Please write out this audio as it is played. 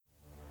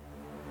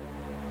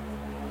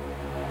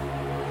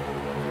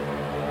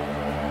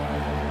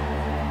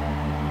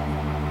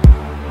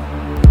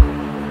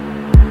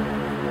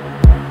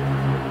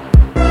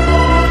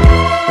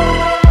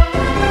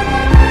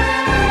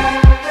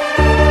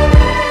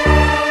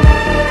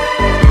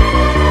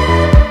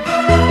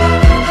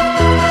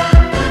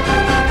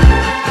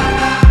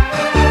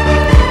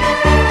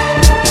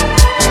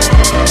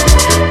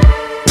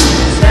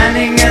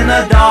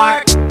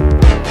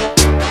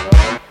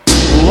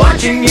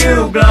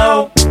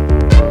know.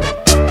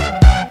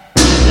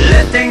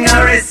 Lifting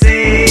a receiver.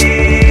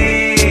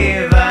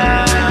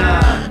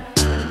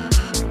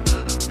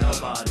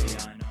 Nobody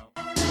I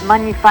know.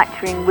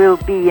 Manufacturing will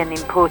be an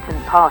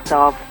important part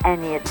of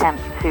any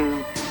attempt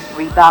to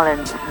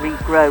rebalance,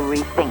 regrow,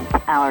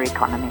 rethink our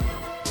economy.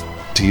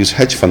 To use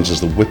hedge funds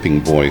as the whipping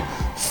boy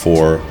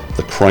for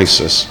the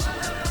crisis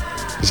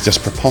is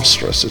just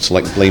preposterous. It's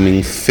like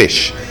blaming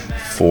fish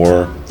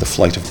for the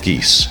flight of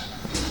geese.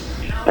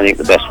 I think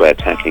the best way of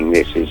tackling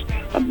this is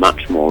a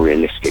much more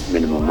realistic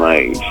minimum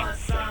wage,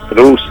 but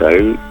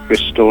also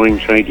restoring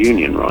trade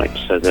union rights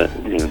so that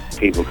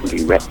people can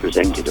be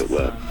represented at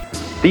work.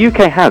 The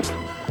UK has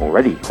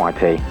already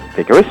quite a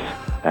vigorous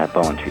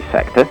voluntary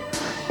sector,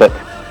 but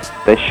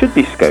there should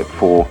be scope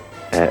for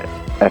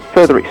a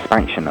further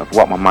expansion of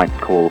what one might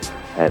call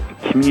a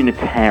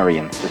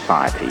communitarian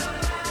society.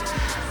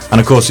 And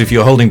of course, if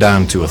you're holding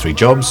down 2 or 3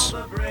 jobs,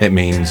 it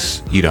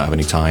means you don't have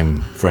any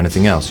time for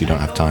anything else. You don't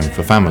have time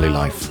for family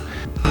life.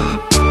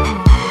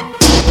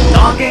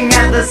 Talking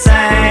at the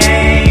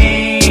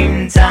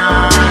same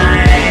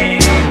time.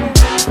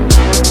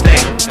 Big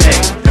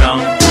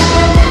drum.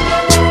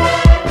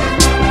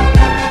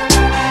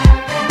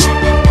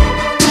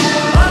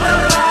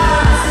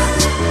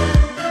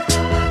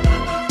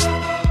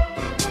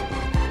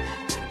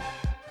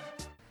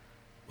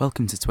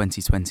 Welcome to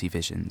 2020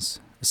 Visions,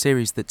 a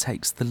series that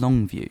takes the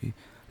long view,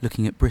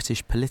 looking at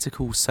British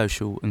political,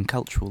 social and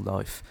cultural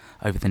life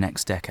over the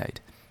next decade.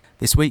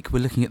 This week we're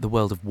looking at the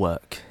world of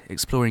work,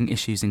 exploring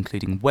issues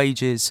including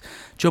wages,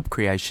 job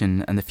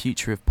creation and the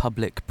future of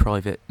public,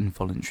 private and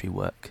voluntary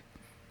work.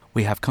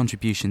 We have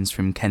contributions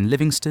from Ken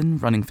Livingstone,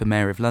 running for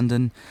Mayor of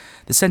London,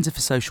 the Centre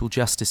for Social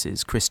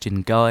Justice's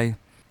Christian Guy,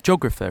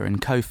 geographer and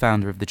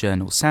co-founder of the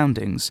journal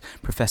Soundings,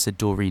 Professor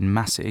Doreen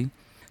Massey,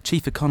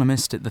 Chief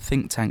Economist at the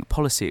think tank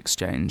Policy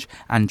Exchange,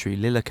 Andrew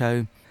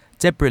Lillico,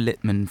 Deborah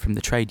Littman from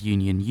the trade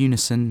union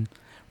Unison,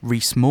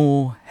 Rhys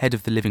Moore, head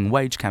of the Living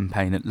Wage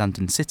campaign at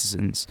London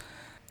Citizens,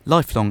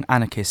 lifelong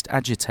anarchist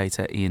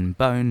agitator Ian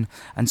Bone,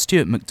 and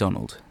Stuart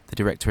MacDonald, the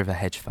director of a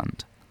hedge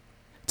fund.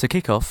 To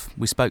kick off,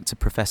 we spoke to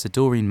Professor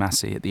Doreen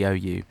Massey at the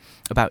OU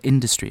about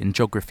industry and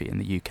geography in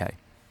the UK.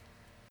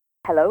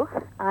 Hello,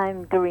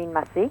 I'm Doreen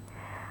Massey.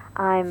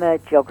 I'm a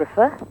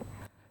geographer.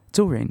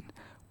 Doreen,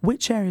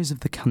 which areas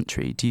of the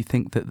country do you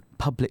think that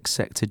public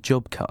sector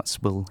job cuts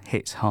will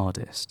hit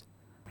hardest?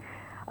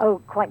 Oh,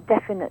 quite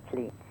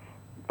definitely.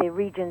 The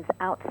regions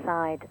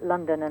outside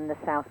London and the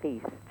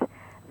southeast,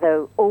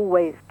 though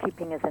always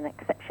keeping as an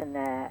exception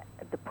there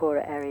the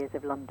poorer areas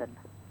of London.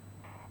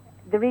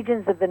 The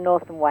regions of the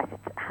north and west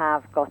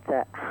have got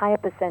a higher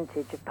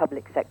percentage of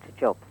public sector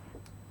jobs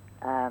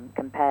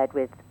compared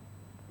with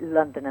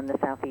London and the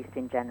southeast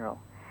in general.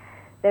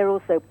 They're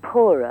also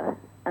poorer,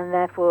 and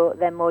therefore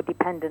they're more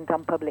dependent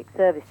on public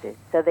services.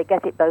 So they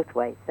get it both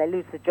ways. They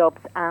lose the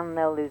jobs and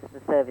they'll lose the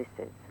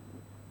services.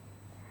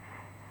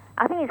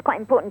 I think it's quite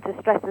important to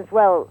stress as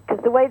well,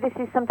 because the way this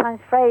is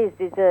sometimes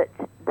phrased is that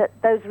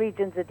those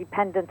regions are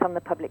dependent on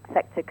the public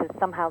sector because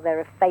somehow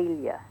they're a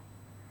failure.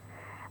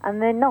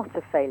 And they're not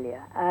a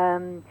failure.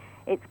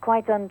 It's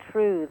quite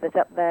untrue that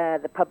up there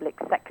the public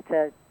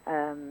sector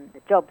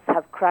the jobs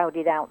have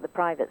crowded out the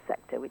private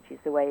sector, which is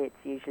the way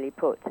it's usually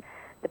put.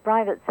 The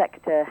private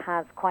sector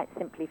has quite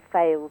simply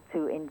failed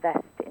to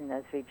invest in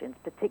those regions,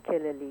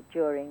 particularly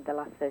during the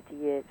last 30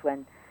 years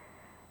when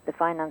the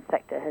finance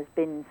sector has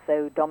been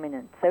so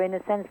dominant. So in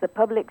a sense, the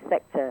public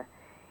sector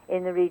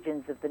in the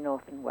regions of the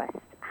north and west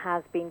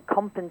has been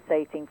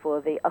compensating for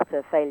the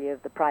utter failure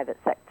of the private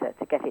sector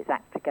to get its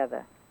act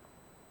together.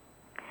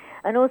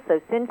 And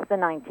also, since the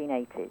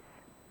 1980s,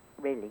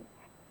 really,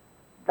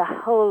 the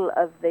whole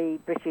of the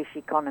British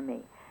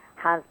economy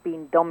has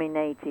been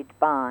dominated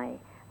by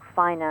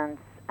finance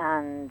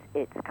and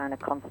its kind of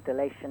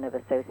constellation of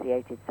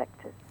associated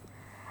sectors.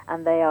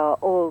 And they are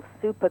all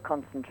super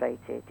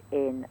concentrated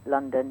in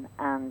London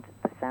and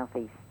the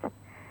southeast.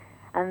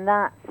 And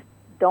that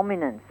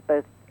dominance,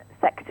 both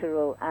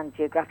sectoral and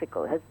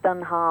geographical, has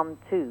done harm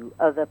to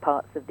other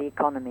parts of the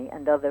economy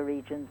and other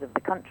regions of the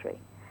country.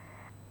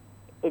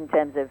 In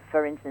terms of,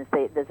 for instance,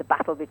 there's a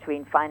battle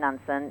between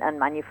finance and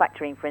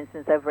manufacturing, for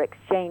instance, over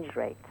exchange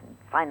rates.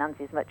 Finance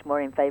is much more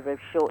in favour of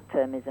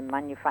short-termism.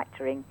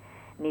 Manufacturing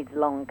needs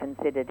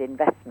long-considered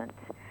investment.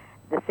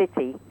 The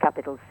city,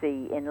 capital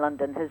C, in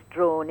London has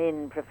drawn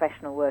in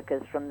professional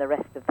workers from the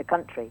rest of the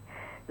country.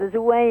 There's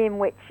a way in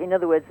which, in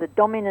other words, the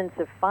dominance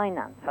of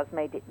finance has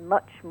made it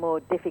much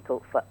more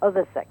difficult for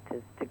other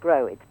sectors to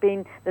grow.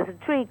 There's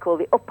a tree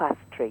called the upas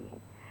tree,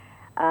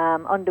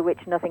 under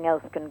which nothing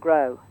else can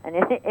grow. And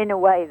in a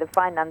way, the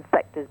finance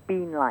sector's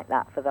been like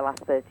that for the last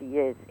 30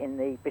 years in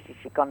the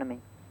British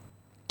economy.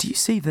 Do you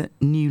see that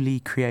newly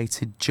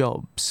created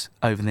jobs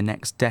over the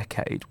next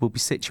decade will be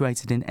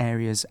situated in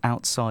areas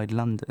outside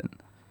London?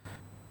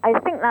 I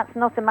think that's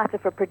not a matter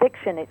for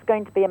prediction. It's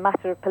going to be a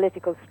matter of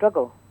political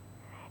struggle.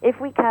 If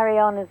we carry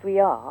on as we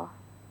are,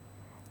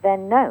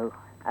 then no.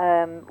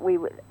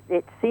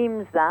 It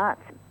seems that,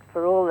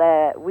 for all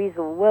their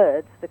weasel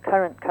words, the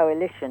current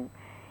coalition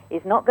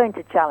is not going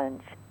to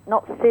challenge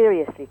not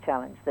seriously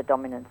challenge the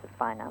dominance of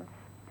finance,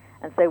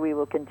 and so we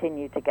will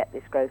continue to get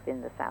this growth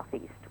in the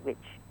southeast, which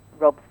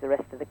robs the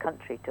rest of the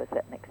country to a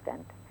certain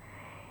extent.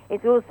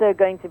 It's also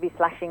going to be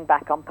slashing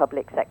back on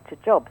public sector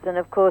jobs, and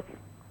of course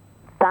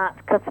that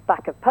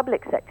cutback of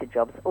public sector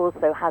jobs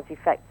also has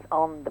effects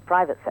on the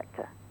private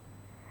sector.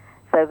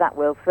 So that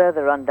will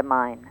further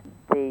undermine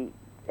the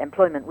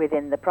employment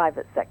within the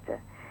private sector.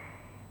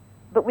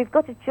 But we've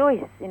got a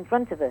choice in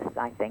front of us,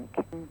 I think.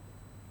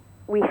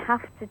 We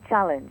have to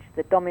challenge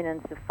the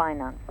dominance of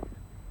finance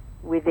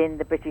within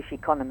the British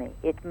economy.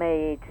 It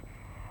made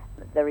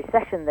the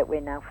recession that we're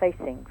now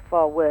facing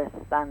far worse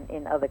than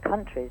in other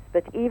countries.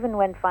 But even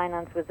when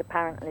finance was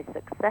apparently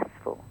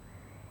successful,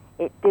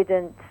 it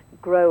didn't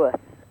grow us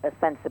a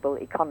sensible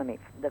economy.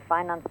 The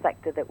finance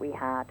sector that we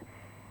had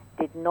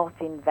did not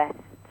invest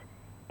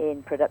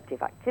in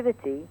productive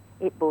activity.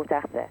 It bought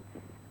assets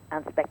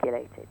and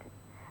speculated.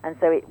 And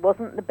so it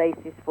wasn't the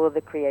basis for the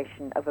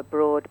creation of a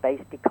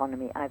broad-based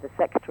economy, either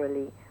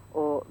sectorally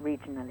or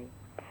regionally.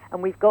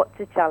 And we've got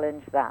to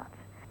challenge that.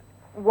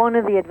 One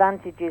of the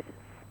advantages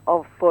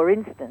of, for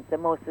instance, a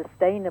more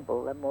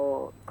sustainable, a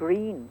more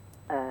green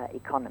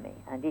economy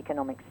and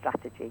economic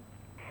strategy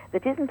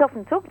that isn't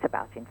often talked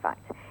about, in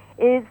fact,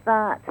 is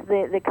that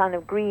the kind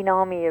of green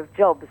army of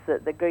jobs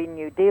that the Green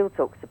New Deal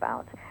talks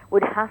about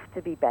would have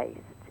to be based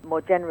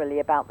more generally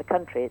about the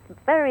country. It's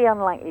very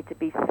unlikely to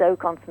be so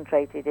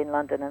concentrated in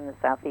London and the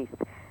southeast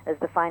as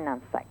the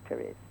finance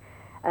sector is,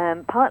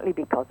 partly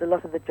because a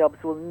lot of the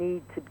jobs will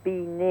need to be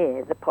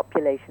near the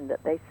population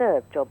that they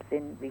serve, jobs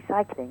in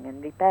recycling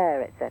and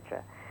repair,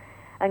 etc.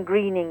 And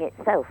greening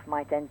itself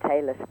might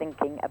entail us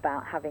thinking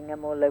about having a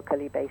more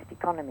locally based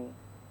economy.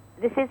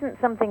 This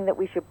isn't something that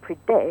we should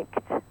predict.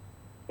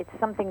 It's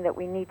something that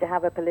we need to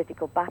have a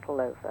political battle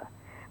over.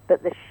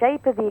 But the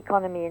shape of the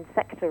economy in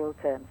sectoral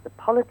terms, the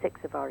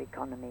politics of our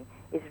economy,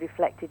 is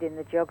reflected in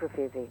the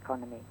geography of the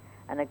economy.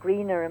 And a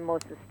greener and more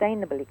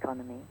sustainable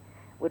economy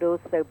would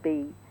also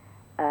be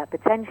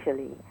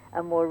potentially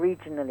a more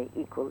regionally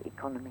equal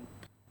economy.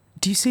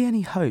 Do you see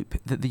any hope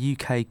that the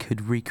UK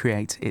could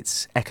recreate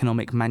its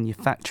economic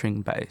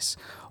manufacturing base,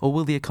 or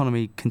will the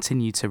economy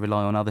continue to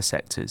rely on other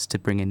sectors to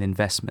bring in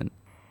investment?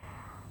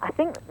 I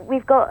think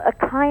we've got a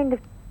kind of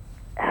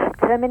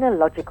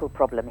terminological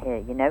problem here,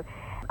 you know.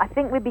 I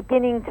think we're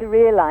beginning to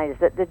realize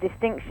that the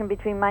distinction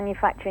between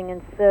manufacturing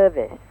and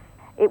service,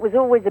 it was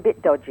always a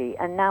bit dodgy,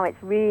 and now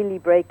it's really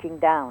breaking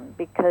down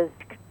because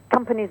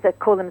companies that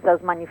call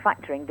themselves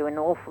manufacturing do an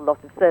awful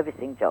lot of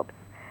servicing jobs.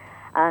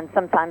 And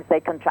sometimes they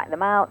contract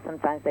them out,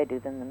 sometimes they do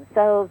them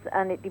themselves,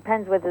 and it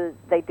depends whether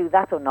they do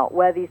that or not,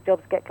 where these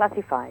jobs get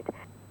classified.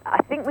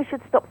 I think we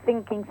should stop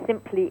thinking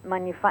simply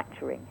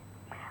manufacturing.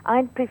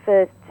 I'd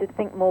prefer to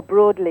think more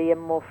broadly and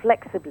more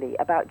flexibly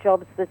about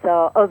jobs that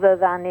are other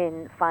than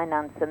in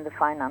finance and the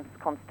finance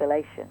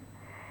constellation.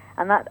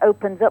 And that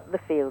opens up the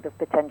field of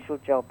potential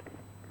jobs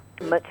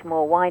much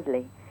more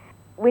widely.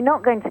 We're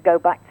not going to go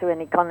back to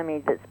an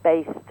economy that's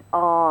based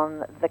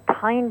on the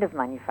kind of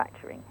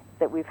manufacturing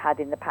that we've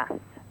had in the past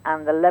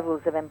and the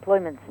levels of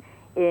employment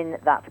in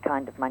that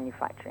kind of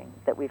manufacturing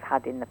that we've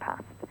had in the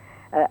past,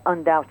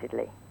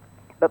 undoubtedly.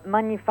 But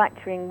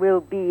manufacturing will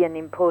be an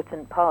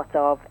important part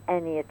of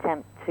any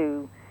attempt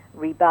to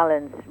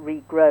rebalance,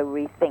 regrow,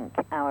 rethink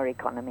our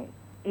economy.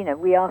 You know,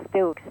 we are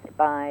still,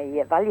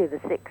 by value,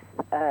 the sixth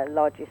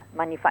largest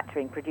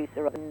manufacturing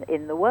producer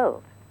in the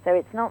world. So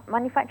it's not,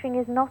 manufacturing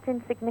is not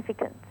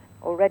insignificant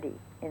already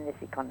in this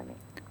economy.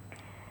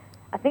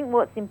 I think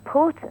what's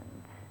important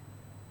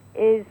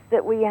is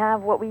that we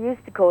have what we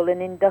used to call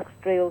an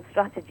industrial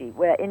strategy,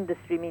 where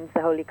industry means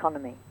the whole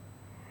economy,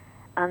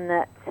 and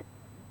that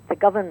the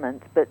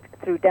government, but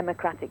through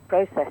democratic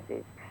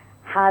processes,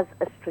 has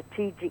a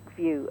strategic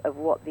view of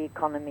what the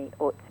economy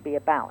ought to be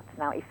about.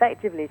 Now,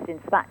 effectively,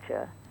 since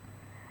Thatcher,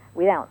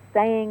 without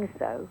saying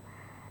so,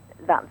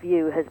 that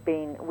view has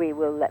been, we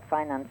will let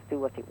finance do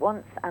what it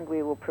wants and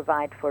we will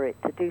provide for it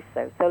to do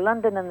so. So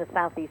London and the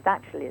South East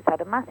actually has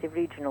had a massive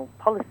regional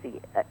policy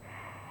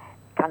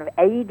kind of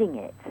aiding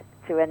it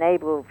to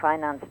enable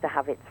finance to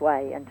have its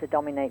way and to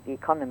dominate the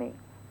economy.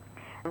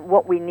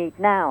 What we need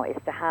now is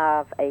to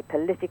have a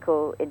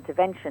political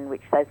intervention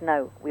which says,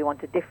 no, we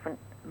want a different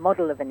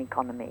model of an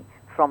economy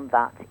from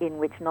that, in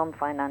which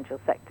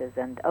non-financial sectors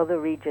and other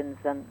regions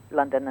than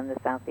London and the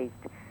South East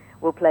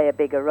will play a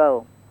bigger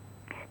role.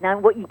 Now,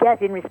 what you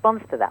get in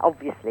response to that,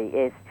 obviously,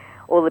 is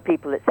all the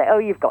people that say, oh,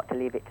 you've got to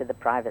leave it to the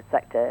private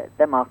sector,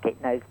 the market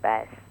knows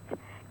best,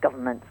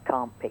 governments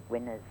can't pick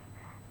winners.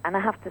 And I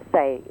have to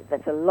say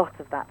that a lot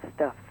of that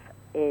stuff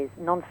is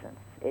nonsense.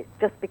 It's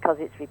just because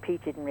it's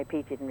repeated and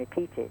repeated and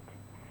repeated,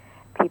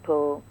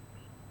 people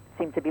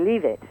seem to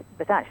believe it,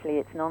 but actually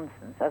it's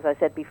nonsense. As I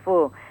said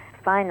before,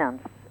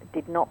 finance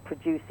did not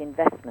produce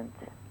investment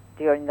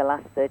during the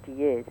last 30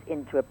 years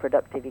into a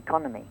productive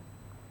economy.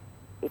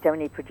 It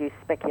only produced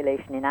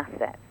speculation in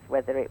assets,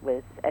 whether it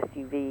was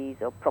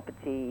SUVs or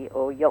property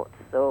or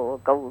yachts or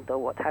gold or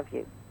what have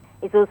you.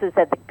 It's also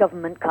said that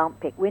government can't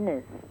pick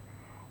winners.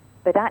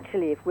 But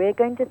actually, if we're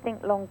going to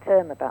think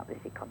long-term about this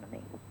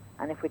economy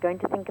And if we're going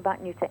to think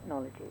about new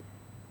technologies,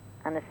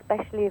 and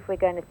especially if we're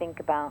going to think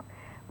about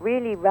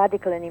really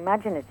radical and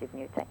imaginative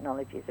new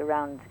technologies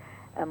around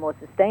a more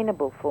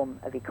sustainable form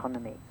of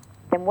economy,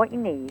 then what you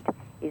need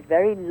is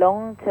very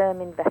long-term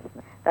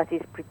investment that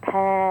is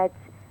prepared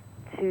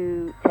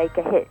to take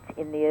a hit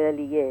in the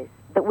early years,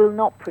 that will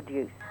not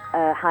produce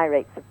high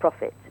rates of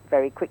profit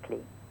very quickly.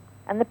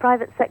 And the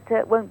private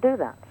sector won't do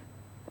that.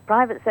 The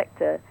private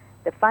sector,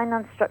 the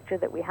finance structure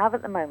that we have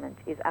at the moment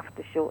is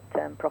after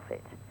short-term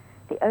profit.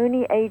 The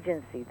only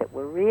agency that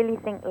will really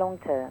think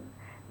long-term,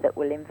 that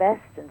will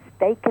invest and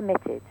stay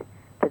committed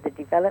to the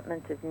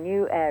development of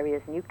new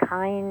areas, new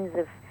kinds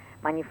of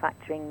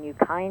manufacturing, new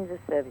kinds of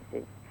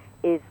services,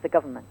 is the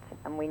government.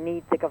 And we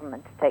need the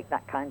government to take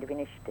that kind of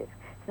initiative.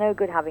 It's no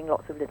good having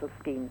lots of little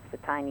schemes for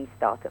tiny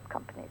startup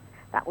companies.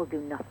 That will do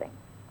nothing.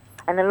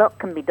 And a lot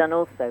can be done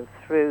also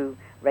through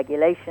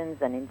regulations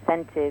and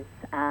incentives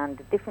and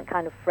a different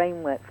kind of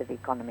framework for the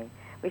economy,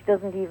 which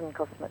doesn't even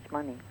cost much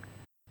money.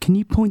 Can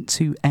you point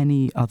to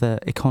any other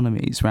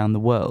economies around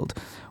the world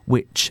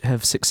which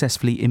have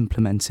successfully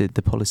implemented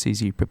the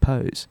policies you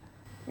propose?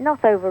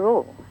 Not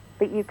overall,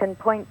 but you can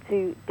point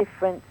to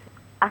different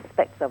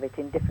aspects of it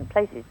in different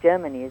places.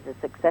 Germany is a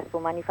successful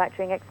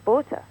manufacturing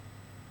exporter,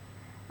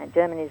 and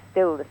Germany is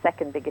still the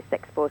second biggest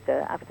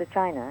exporter after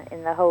China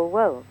in the whole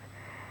world.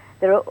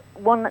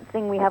 One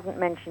thing we haven't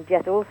mentioned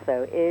yet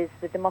also is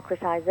the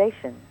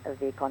democratization of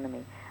the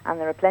economy. And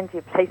there are plenty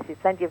of places,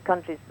 plenty of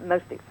countries,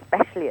 most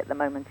especially at the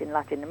moment in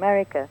Latin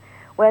America,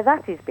 where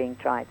that is being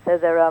tried. So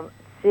there are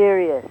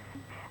serious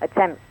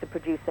attempts to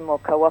produce a more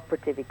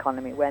cooperative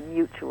economy where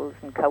mutuals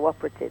and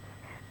cooperatives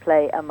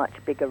play a much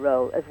bigger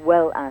role, as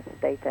well as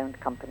state-owned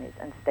companies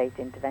and state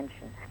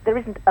intervention. There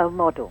isn't a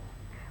model.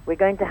 We're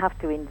going to have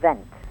to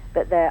invent,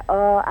 but there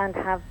are and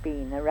have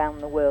been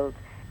around the world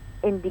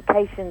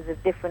indications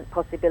of different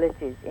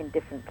possibilities in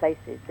different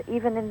places.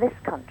 Even in this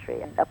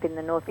country, and up in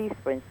the northeast,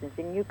 for instance,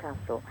 in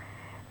Newcastle,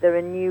 there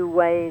are new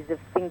ways of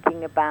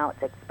thinking about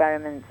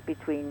experiments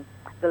between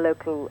the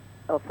local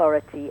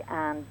authority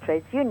and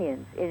trades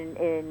unions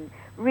in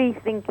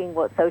rethinking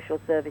what social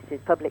services,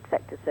 public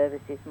sector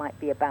services might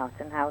be about,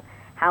 and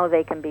how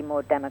they can be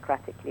more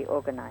democratically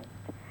organized.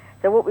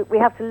 So what we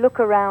have to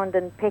look around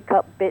and pick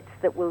up bits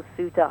that will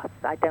suit us.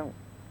 I don't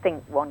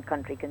think one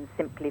country can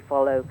simply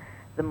follow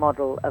the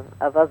model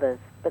of others,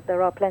 but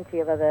there are plenty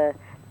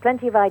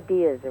of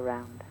ideas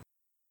around.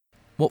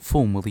 What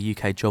form will the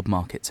UK job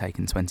market take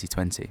in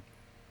 2020?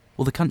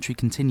 Will the country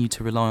continue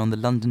to rely on the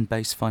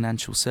London-based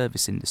financial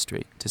service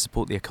industry to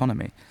support the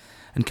economy?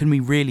 And can we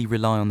really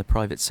rely on the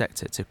private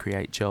sector to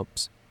create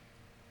jobs?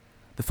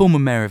 The former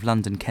Mayor of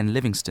London, Ken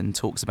Livingstone,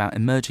 talks about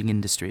emerging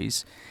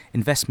industries,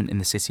 investment in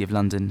the City of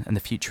London and the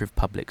future of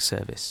public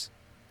service.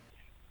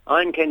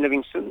 I'm Ken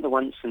Livingstone, the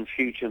once and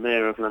future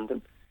Mayor of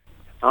London.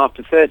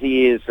 After 30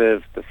 years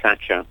of the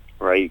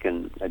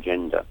Thatcher-Reagan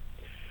agenda,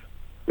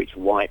 which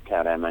wiped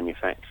out our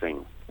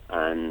manufacturing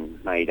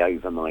and made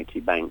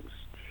overmighty banks,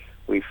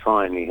 we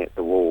finally hit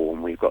the wall,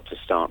 and we've got to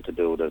start to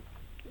build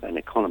an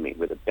economy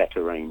with a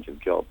better range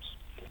of jobs.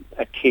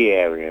 A key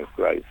area of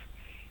growth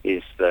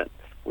is that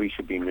we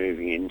should be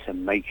moving into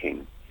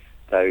making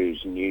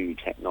those new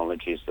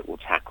technologies that will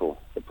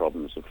tackle the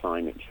problems of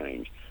climate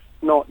change.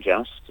 Not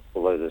just,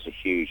 although there's a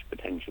huge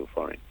potential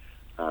for it,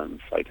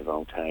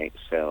 photovoltaic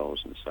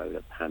cells and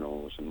solar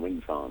panels and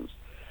wind farms,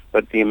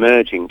 but the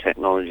emerging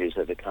technologies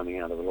that are coming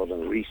out of a lot of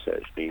the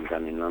research being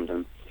done in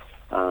London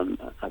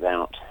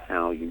about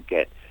how you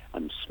get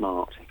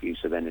smart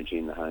use of energy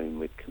in the home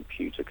with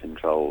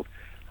computer-controlled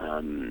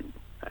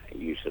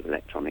use of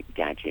electronic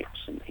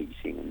gadgets and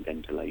heating and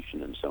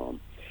ventilation and so on.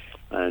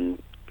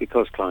 And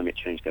because climate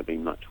change is going to be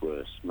much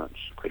worse,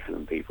 much quicker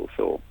than people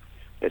thought,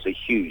 there's a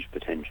huge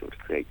potential to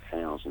create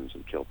thousands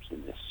of jobs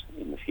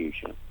in the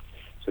future.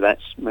 So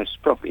that's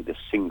most probably the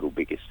single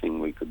biggest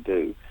thing we could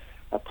do,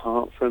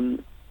 apart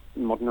from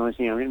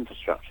modernising our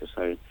infrastructure.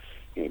 So,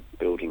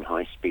 building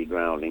high-speed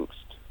rail links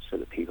so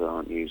that people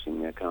aren't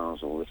using their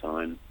cars all the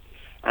time.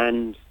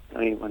 And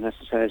one has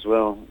to say as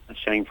well, a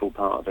shameful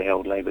part of the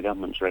old Labour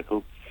government's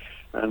record,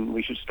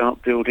 we should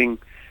start building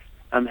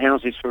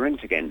houses for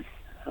rent again.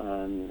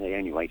 The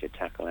only way to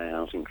tackle our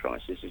housing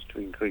crisis is to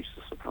increase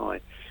the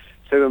supply.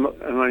 So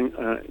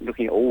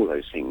looking at all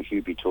those things,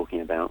 you'd be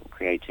talking about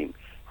creating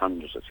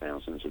hundreds of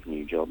thousands of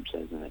new jobs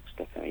over the next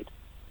decade.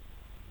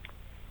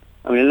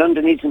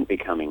 London isn't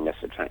becoming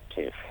less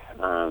attractive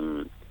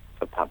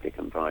for public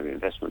and private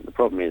investment. The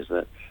problem is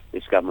that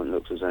this government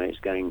looks as though it's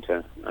going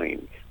to,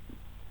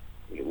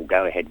 it will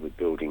go ahead with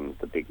building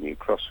the big new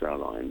Crossrail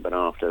line, but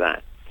after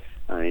that,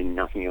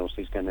 nothing else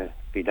is going to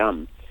be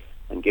done.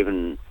 And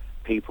given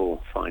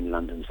people find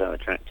London so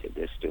attractive,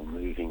 they're still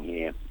moving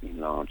here in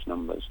large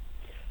numbers.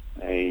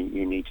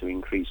 You need to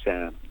increase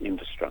our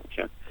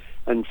infrastructure.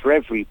 And for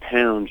every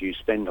pound you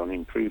spend on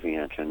improving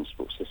our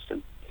transport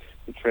system,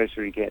 the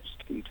Treasury gets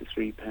 £2 to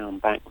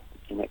 £3 back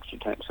in extra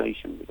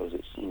taxation, because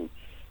it's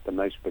the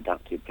most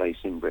productive place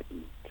in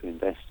Britain to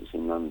invest is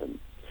in London.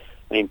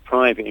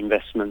 Private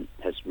investment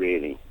has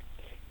really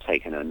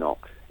taken a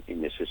knock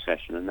in this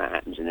recession, and that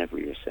happens in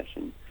every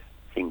recession.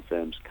 seen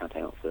firms cut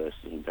out first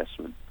as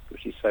investment,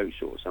 which is so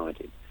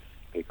short-sighted,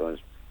 because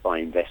by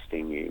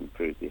investing you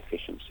improve the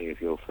efficiency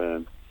of your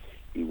firm,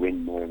 you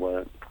win more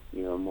work,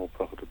 you are more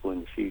profitable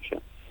in the future.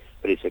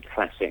 But it's a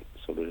classic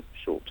sort of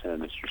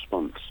short-termist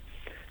response,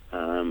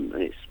 and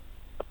it's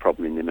a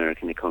problem in the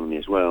American economy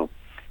as well.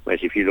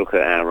 Whereas if you look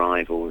at our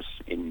rivals,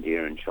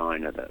 India and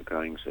China, that are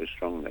growing so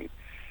strongly,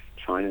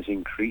 China's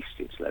increased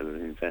its level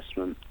of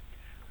investment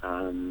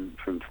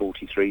from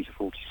 43 to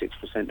 46%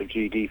 of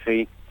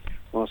GDP,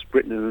 whilst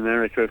Britain and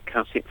America have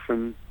cut it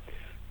from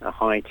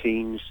high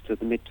teens to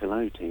the mid to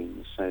low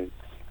teens, so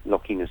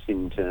locking us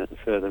into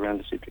further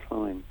relative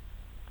decline.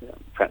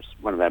 Perhaps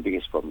one of our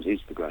biggest problems is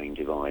the growing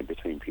divide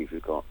between people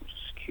who've got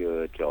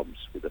secure jobs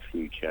with a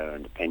future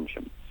and a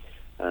pension,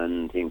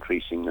 and the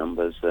increasing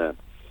numbers that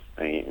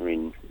are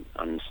in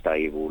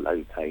unstable,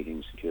 low-paid,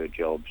 insecure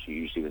jobs,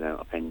 usually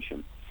without a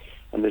pension.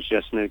 And there's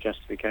just no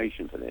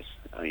justification for this.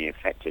 I mean,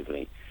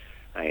 effectively,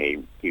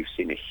 you've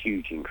seen a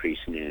huge increase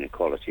in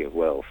inequality of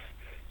wealth,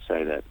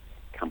 so that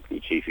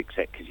company chief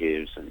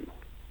executives and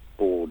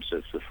boards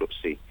of the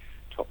FTSE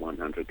top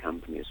 100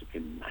 companies have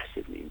been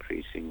massively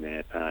increasing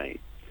their pay,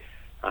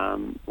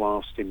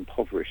 whilst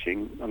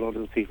impoverishing a lot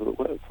of the people that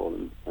work for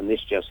them. And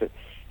this just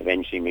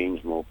eventually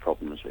means more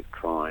problems with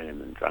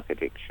crime and drug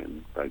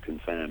addiction, broken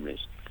families,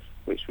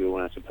 which we all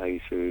have to pay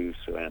through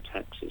our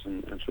taxes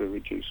and through a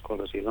reduced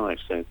quality of life.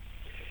 So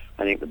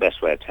I think the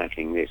best way of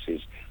tackling this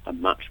is a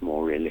much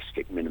more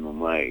realistic minimum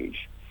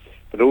wage,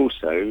 but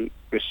also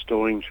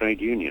restoring trade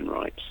union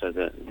rights so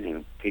that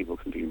people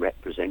can be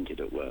represented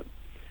at work.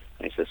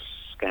 And it's a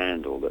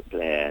scandal that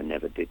Blair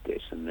never did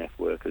this and left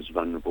workers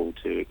vulnerable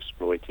to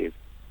exploitive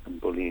and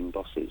bullying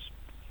bosses.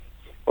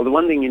 Well, the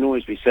one thing you can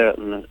always be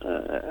certain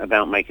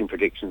about making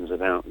predictions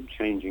about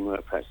changing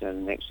work practice over the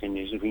next 10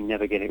 years is we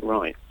never get it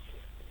right.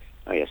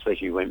 I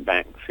suppose you went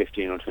back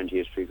 15 or 20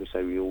 years, people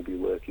say we all be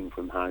working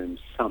from home.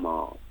 Some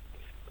are,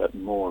 but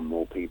more and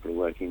more people are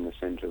working in the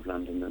centre of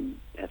London than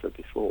ever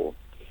before.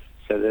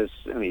 So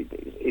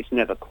it's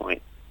never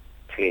quite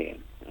clear.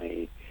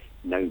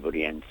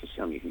 Nobody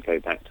anticipated. If you go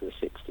back to the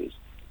 60s,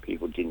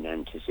 people didn't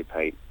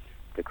anticipate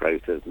the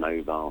growth of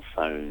mobile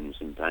phones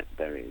and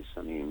Blackberries.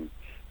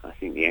 I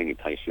think the only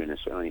place you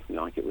saw anything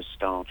like it was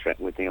Star Trek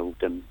with the old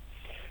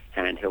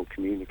handheld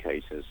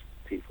communicators.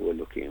 People were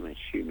looking and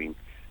assuming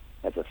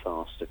ever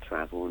faster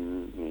travel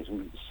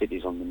and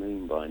cities on the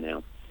moon by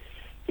now.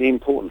 The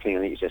important thing, I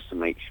think, is just to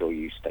make sure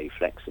you stay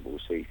flexible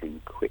so you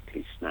can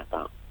quickly snap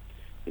up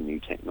the new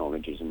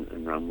technologies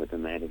and run with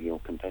them ahead of your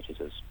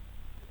competitors.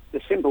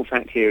 The simple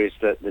fact here is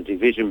that the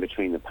division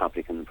between the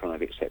public and the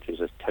private sector is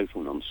a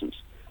total nonsense.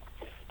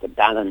 The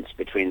balance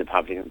between the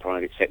public and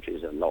private sector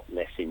is a lot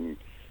less in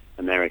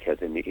America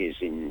than it is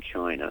in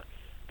China,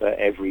 but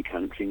every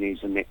country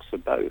needs a mix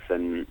of both,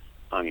 and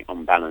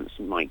on balance,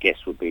 my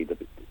guess would be that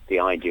the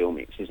ideal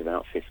mix is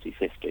about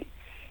 50-50,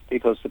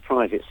 because the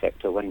private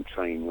sector won't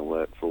train your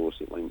workforce,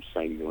 it won't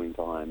save your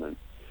environment,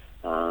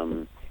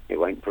 it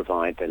won't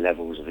provide the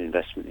levels of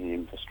investment in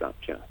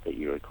infrastructure that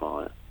you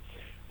require,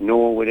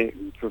 nor will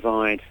it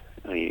provide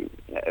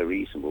at a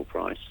reasonable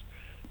price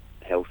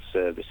health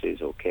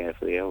services or care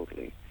for the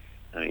elderly.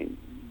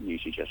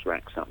 Usually just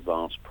racks up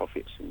vast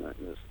profits in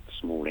the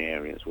small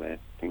areas where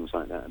things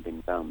like that have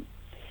been done.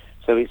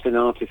 So it's an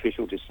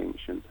artificial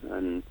distinction,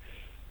 and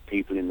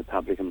people in the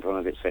public and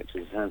private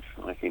sectors have,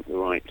 I think, the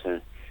right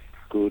to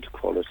good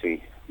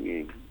quality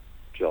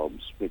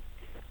jobs with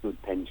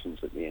good pensions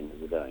at the end of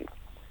the day.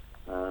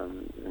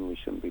 And we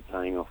shouldn't be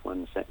playing off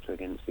one sector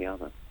against the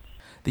other.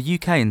 The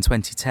UK in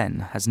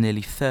 2010 has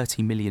nearly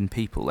 30 million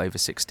people over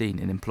 16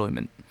 in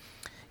employment.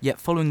 Yet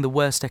following the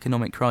worst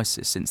economic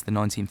crisis since the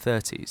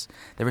 1930s,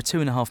 there are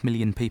 2.5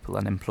 million people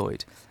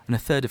unemployed, and a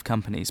third of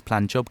companies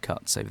plan job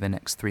cuts over the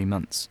next 3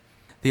 months.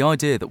 The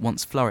idea that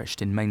once flourished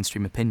in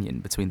mainstream opinion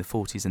between the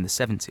 40s and the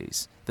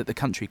 70s, that the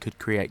country could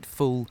create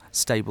full,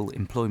 stable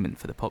employment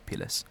for the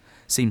populace,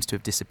 seems to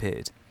have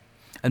disappeared.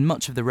 And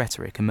much of the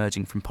rhetoric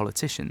emerging from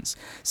politicians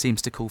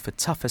seems to call for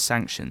tougher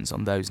sanctions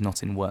on those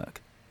not in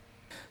work.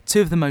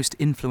 Two of the most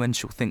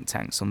influential think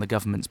tanks on the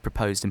government's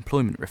proposed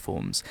employment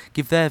reforms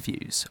give their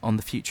views on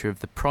the future of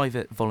the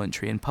private,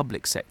 voluntary and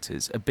public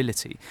sector's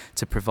ability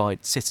to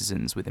provide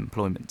citizens with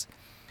employment.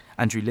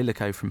 Andrew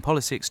Lillico from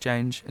Policy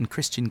Exchange and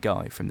Christian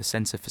Guy from the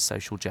Centre for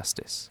Social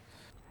Justice.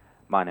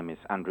 My name is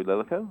Andrew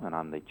Lillico and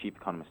I'm the Chief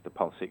Economist of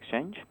Policy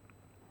Exchange.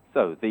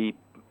 So the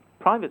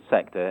private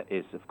sector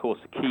is, of course,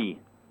 a key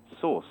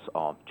source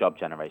of job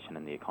generation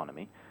in the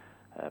economy.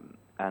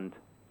 And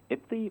if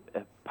the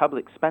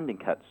public spending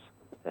cuts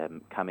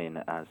come in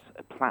as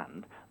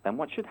planned, then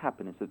what should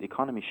happen is that the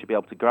economy should be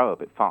able to grow a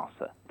bit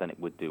faster than it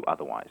would do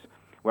otherwise.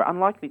 We're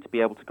unlikely to be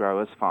able to grow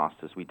as fast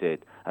as we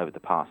did over the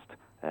past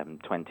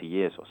 20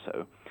 years or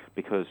so,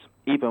 because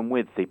even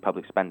with the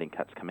public spending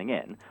cuts coming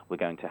in, we're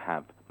going to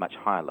have much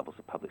higher levels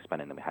of public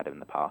spending than we had in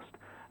the past,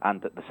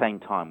 and at the same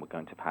time we're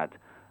going to have had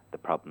the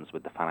problems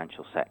with the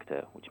financial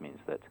sector, which means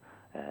that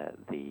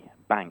the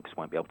banks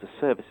won't be able to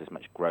service as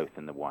much growth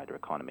in the wider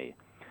economy.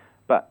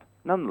 But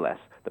nonetheless,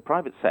 the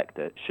private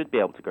sector should be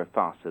able to grow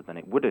faster than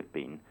it would have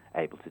been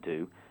able to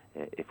do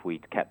if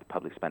we'd kept the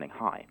public spending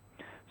high.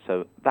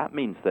 So that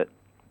means that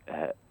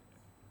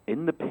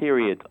in the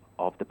period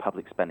of the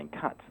public spending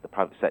cuts, the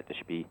private sector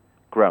should be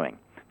growing.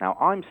 Now,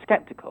 I'm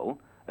skeptical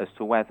as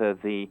to whether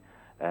the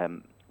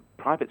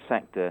private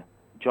sector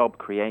job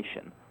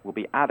creation will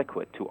be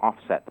adequate to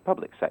offset the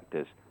public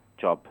sector's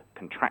job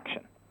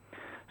contraction.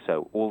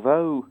 So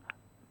although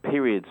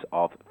periods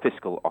of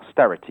fiscal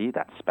austerity,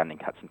 that's spending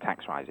cuts and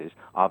tax rises,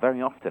 are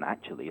very often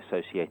actually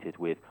associated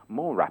with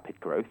more rapid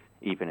growth,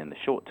 even in the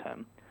short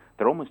term,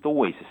 they're almost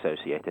always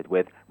associated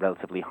with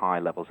relatively high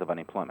levels of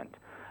unemployment.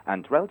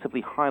 And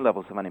relatively high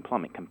levels of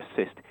unemployment can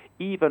persist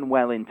even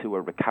well into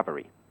a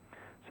recovery.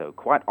 So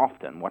quite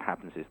often what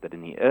happens is that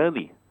in the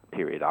early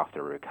period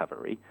after a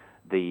recovery,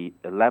 the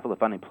level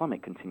of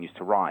unemployment continues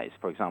to rise.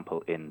 For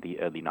example, in the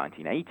early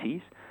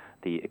 1980s,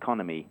 the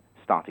economy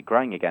started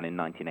growing again in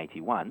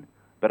 1981,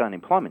 but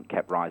unemployment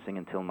kept rising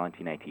until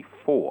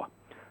 1984.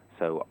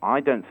 So I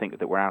don't think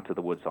that we're out of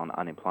the woods on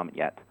unemployment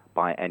yet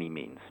by any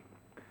means.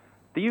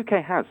 The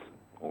UK has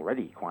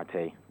already quite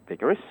a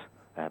vigorous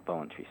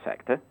voluntary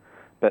sector,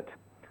 but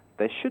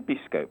there should be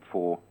scope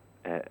for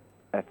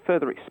a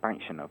further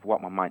expansion of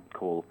what one might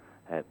call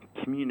a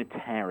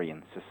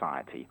communitarian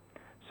society.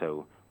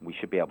 So we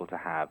should be able to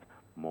have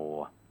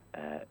more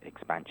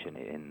expansion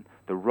in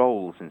the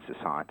roles in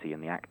society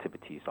and the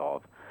activities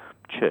of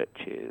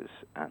churches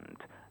and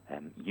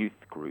youth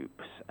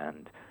groups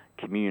and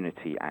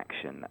community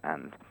action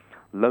and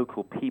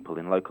local people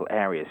in local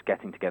areas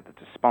getting together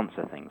to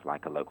sponsor things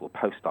like a local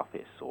post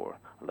office or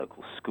a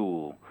local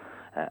school.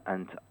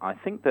 And I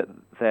think that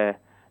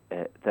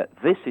that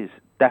this is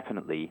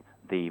definitely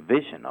the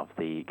vision of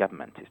the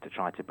government, is to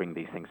try to bring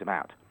these things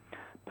about.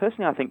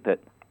 Personally, I think that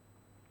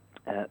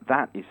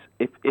that is,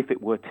 if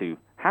it were to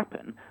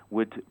happen,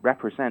 would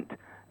represent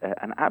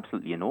an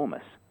absolutely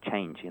enormous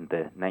change in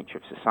the nature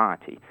of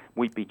society.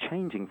 We'd be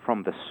changing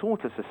from the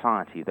sort of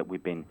society that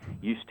we've been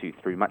used to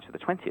through much of the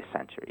 20th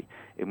century,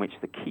 in which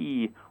the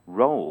key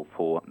role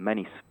for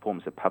many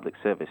forms of public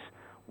service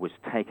was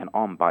taken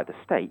on by the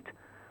state,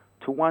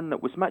 to one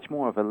that was much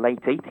more of a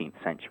late 18th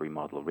century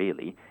model,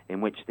 really,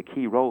 in which the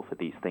key role for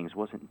these things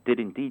did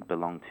indeed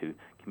belong to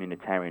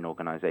communitarian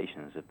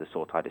organizations of the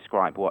sort I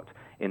described, what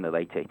in the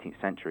late 18th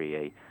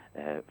century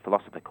a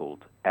philosopher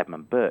called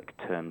Edmund Burke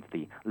termed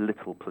the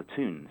little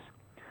platoons.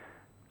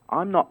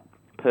 I'm not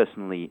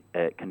personally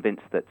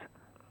convinced that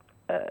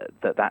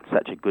that's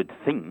such a good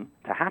thing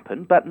to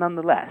happen, but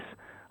nonetheless,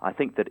 I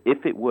think that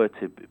if it were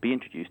to be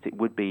introduced, it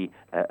would be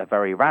a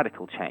very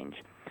radical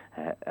change.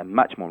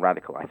 Much more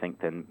radical, I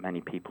think, than many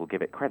people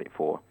give it credit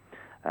for.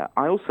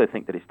 I also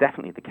think that it's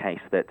definitely the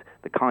case that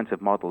the kinds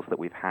of models that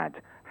we've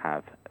had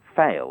have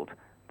failed.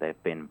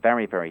 They've been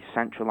very, very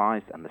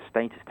centralized, and the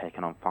state has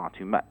taken on far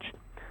too much.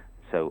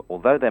 So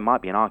although there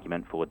might be an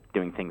argument for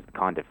doing things the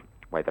kind of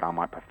way that I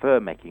might prefer,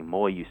 making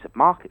more use of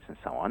markets and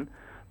so on,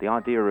 the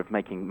idea of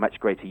making much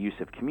greater use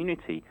of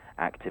community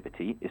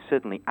activity is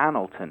certainly an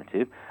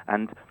alternative,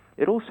 and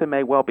it also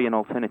may well be an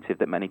alternative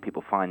that many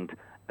people find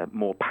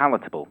more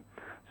palatable.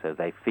 So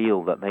they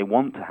feel that they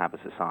want to have a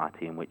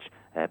society in which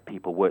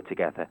people work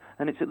together,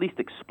 and it's at least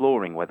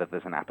exploring whether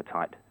there's an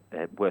appetite,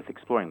 worth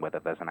exploring whether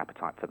there's an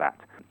appetite for that.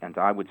 And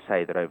I would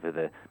say that over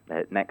the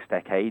next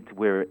decade,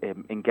 we're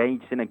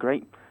engaged in a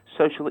great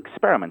social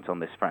experiment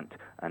on this front,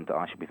 and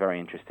I should be very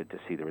interested to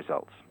see the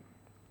results.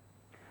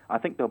 I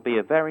think there'll be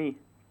a very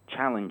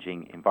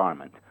challenging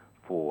environment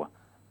for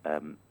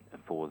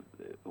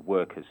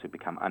workers who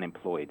become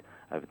unemployed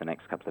over the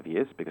next couple of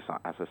years, because,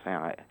 as I say,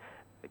 I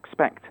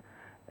expect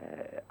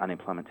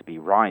unemployment to be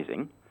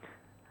rising.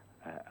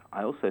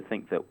 I also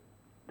think that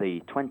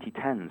the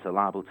 2010s are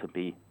liable to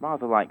be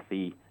rather like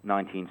the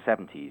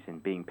 1970s in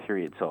being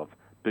periods of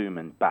boom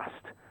and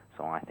bust.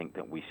 So I think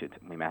that we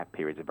may have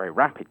periods of very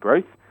rapid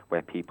growth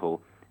where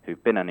people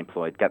who've been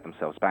unemployed get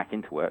themselves back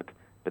into work,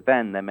 but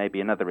then there may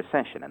be another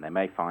recession, and they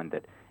may find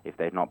that if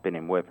they've not been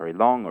in work very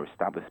long or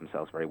established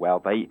themselves very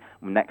well,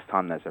 next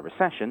time there's a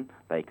recession,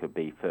 they could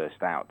be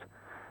first out.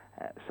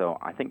 So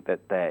I think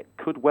that there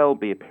could well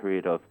be a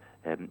period of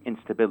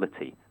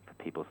instability for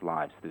people's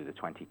lives through the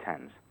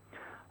 2010s.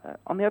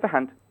 On the other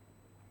hand,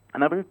 a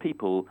number of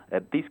people,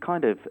 these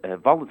kind of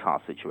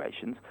volatile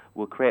situations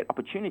will create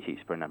opportunities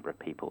for a number of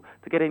people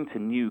to get into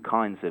new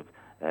kinds of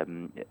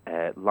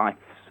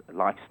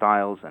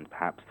lifestyles and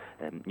perhaps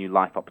new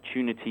life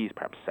opportunities,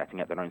 perhaps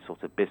setting up their own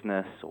sort of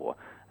business or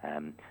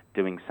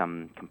doing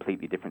some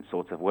completely different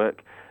sorts of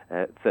work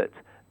that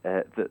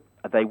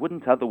they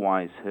wouldn't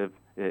otherwise have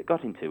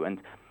got into. And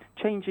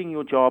changing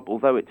your job,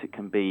 although it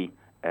can be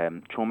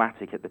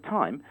traumatic at the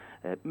time,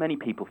 many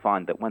people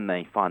find that when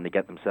they finally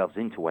get themselves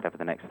into whatever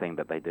the next thing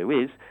that they do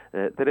is,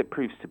 that it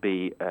proves to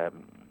be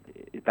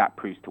that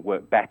proves to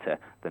work better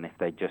than if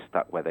they just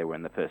stuck where they were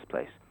in the first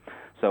place.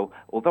 So,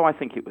 although I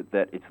think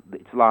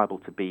it's liable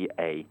to be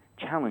a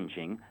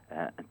challenging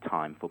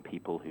time for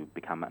people who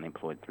become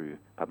unemployed through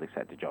public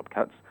sector job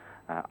cuts,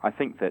 I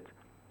think that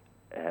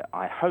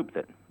I hope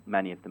that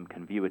many of them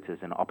can view it as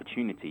an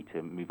opportunity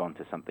to move on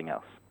to something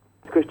else.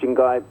 Christian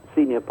Guy,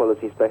 Senior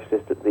Policy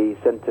Specialist at the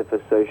Centre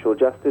for Social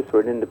Justice.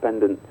 We're an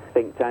independent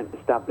think tank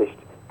established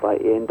by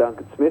Ian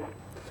Duncan Smith.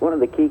 One of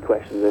the key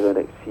questions over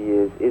the next few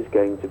years is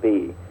going to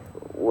be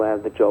where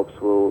the jobs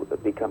will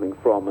be coming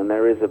from, and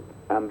there is an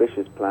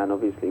ambitious plan,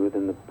 obviously,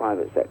 within the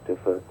private sector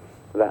for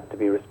that to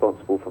be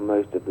responsible for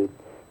most of the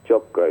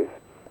job growth.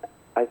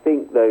 I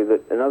think, though,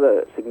 that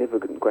another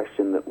significant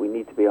question that we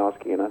need to be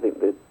asking, and I think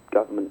the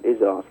government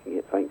is asking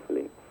it,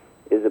 thankfully,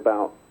 is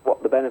about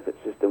what the benefit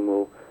system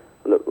will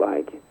look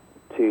like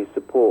to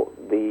support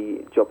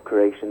the job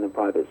creation in the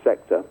private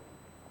sector.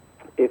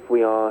 If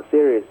we are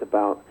serious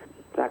about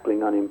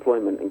tackling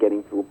unemployment and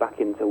getting people back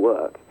into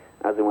work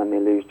as and when they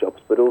lose jobs,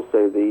 but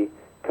also the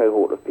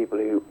cohort of people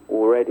who are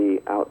already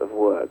out of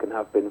work and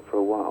have been for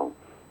a while,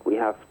 we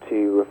have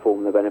to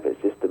reform the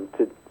benefit system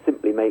to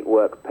simply make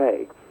work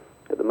pay.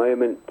 At the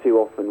moment, too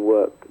often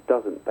work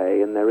doesn't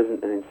pay, and there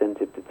isn't an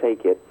incentive to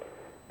take it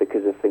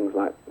because of things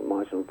like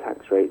marginal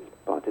tax rates,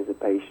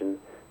 participation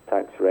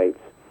tax rates,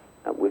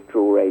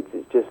 withdrawal rates.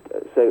 It's just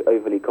so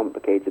overly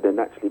complicated and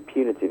actually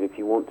punitive if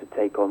you want to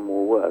take on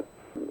more work.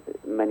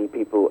 Many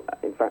people,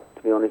 in fact,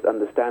 to be honest,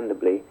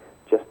 understandably,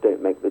 just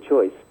don't make the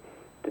choice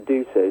to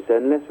do so. So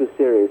unless we're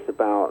serious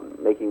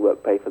about making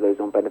work pay for those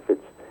on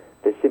benefits,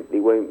 there simply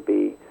won't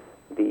be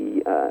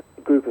the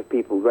group of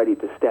people ready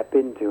to step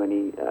into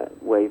any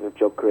wave of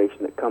job creation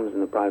that comes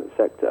in the private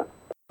sector.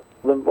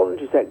 The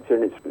voluntary sector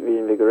and its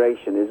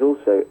reinvigoration is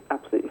also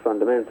absolutely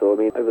fundamental. I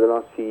mean, over the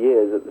last few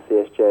years at the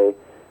CSJ,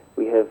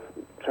 we have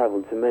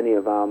travelled to many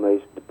of our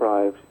most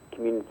deprived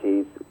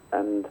communities,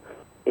 and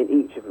in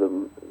each of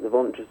them, the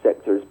voluntary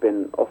sector has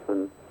been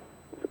often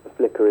a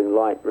flickering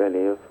light,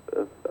 really, of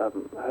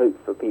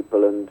hope for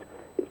people, and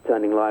it's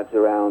turning lives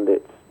around,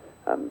 it's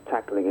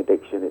tackling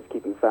addiction, it's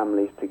keeping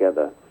families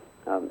together,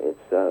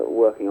 it's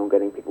working on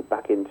getting people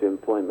back into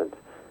employment.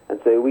 And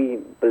so we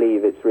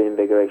believe its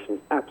reinvigoration is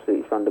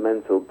absolutely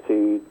fundamental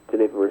to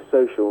deliver a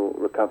social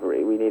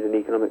recovery. We need an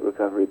economic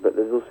recovery, but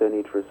there's also a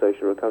need for a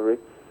social recovery.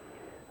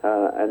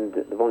 And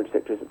the voluntary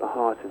sector is at the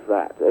heart of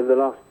that. Over the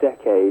last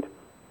decade,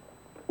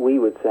 we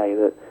would say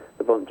that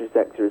the voluntary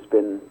sector has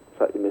been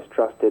slightly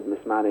mistrusted,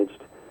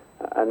 mismanaged,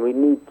 and we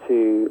need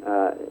to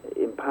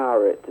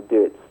empower it to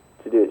do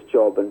its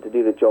job and to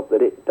do the job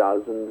that it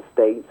does, and the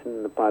state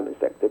and the private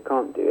sector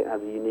can't do. It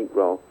has a unique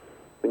role.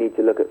 We need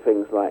to look at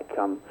things like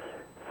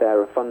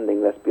fairer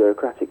funding, less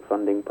bureaucratic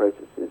funding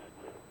processes,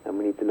 and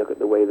we need to look at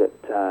the way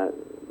that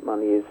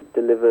money is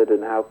delivered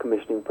and how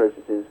commissioning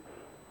processes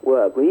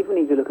work. We even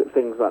need to look at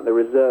things like the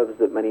reserves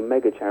that many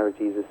mega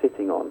charities are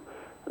sitting on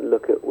and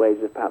look at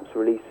ways of perhaps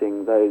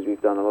releasing those.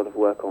 We've done a lot of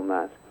work on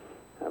that.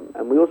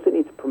 And we also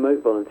need to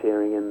promote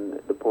volunteering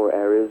in the poor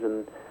areas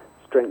and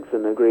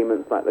strengthen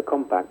agreements like the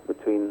compact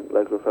between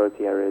local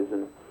authority areas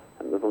and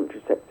the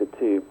voluntary sector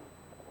too.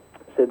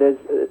 So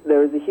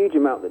there is a huge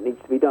amount that needs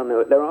to be done.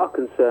 There are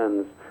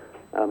concerns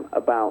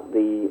about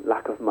the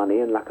lack of money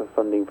and lack of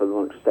funding for the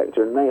voluntary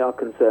sector, and they are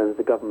concerns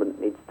the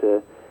government needs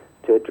to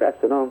address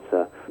and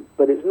answer.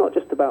 But it's not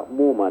just about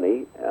more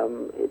money,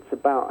 it's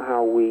about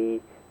how we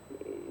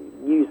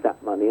use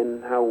that money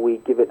and how we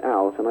give it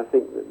out, and I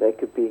think that there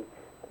could be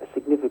a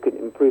significant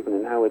improvement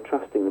in how we're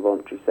trusting the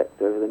voluntary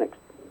sector over the next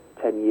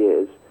 10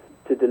 years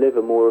to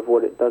deliver more of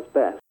what it does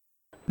best.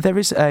 There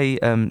is a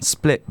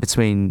split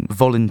between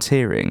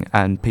volunteering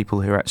and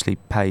people who are actually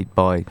paid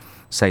by,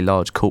 say,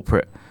 large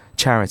corporate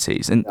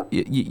charities, and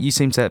you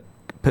seem to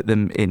put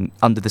them in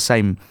under the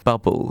same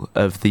bubble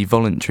of the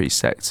voluntary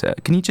sector.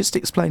 Can you just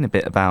explain a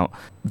bit about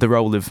the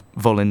role of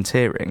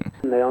volunteering?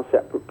 They are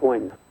separate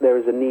points. There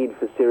is a need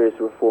for serious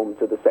reform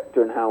to the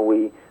sector and how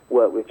we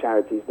work with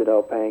charities that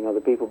are paying other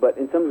people. But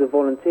in terms of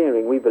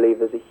volunteering, we believe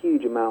there's a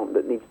huge amount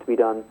that needs to be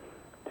done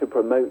to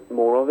promote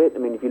more of it. I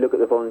mean, if you look at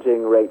the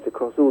volunteering rates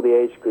across all the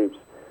age groups,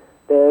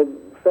 they're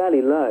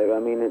fairly low. I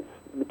mean,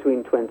 it's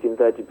between 20 and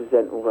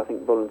 30% will, I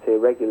think, volunteer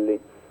regularly.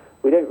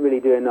 We don't really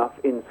do enough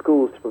in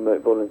schools to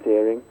promote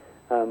volunteering,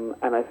 and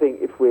I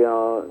think if we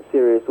are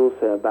serious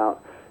also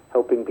about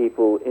helping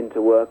people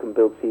into work and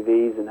build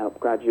CVs and help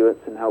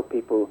graduates and help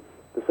people,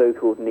 the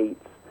so-called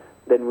NEETs,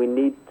 then we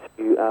need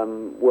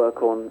to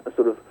work on a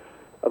sort of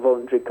a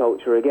voluntary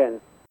culture again.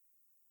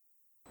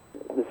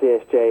 The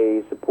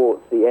CSJ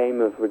supports the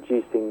aim of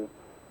reducing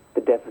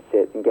the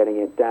deficit and getting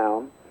it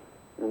down,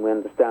 and we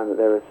understand that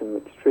there are some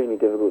extremely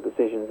difficult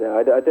decisions there.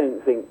 I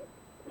don't think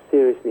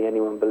seriously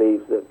anyone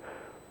believes that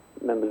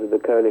members of the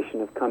coalition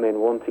have come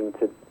in wanting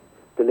to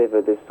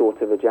deliver this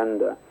sort of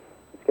agenda.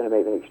 It's going to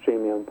make them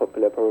extremely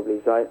unpopular, probably.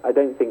 So I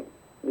don't think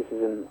this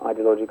is an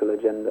ideological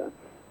agenda.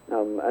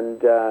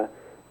 And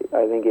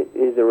I think it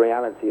is a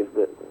reality of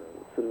the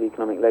sort of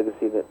economic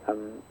legacy that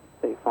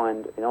they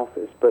find in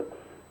office. But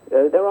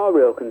there are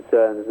real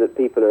concerns that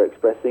people are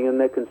expressing, and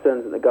they're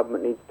concerns that the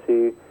government needs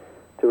to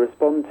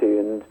respond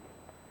to.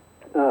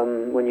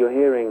 And when you're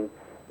hearing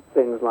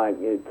things like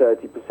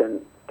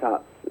 30%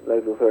 cuts at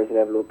local authority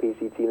level or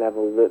PCT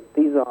level, that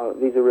these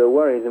are real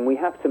worries, and we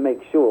have to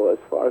make sure, as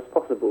far as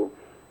possible,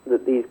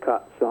 that these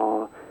cuts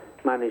are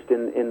managed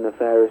in the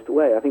fairest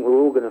way. I think we're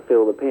all going to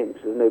feel the pinch,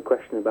 there's no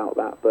question about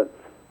that, but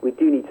we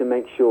do need to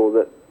make sure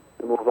that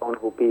the more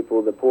vulnerable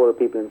people, the poorer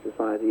people in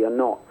society, are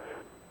not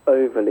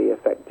overly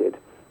affected.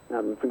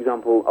 For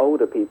example,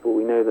 older people,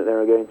 we know that there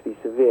are going to be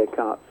severe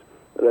cuts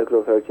at local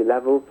authority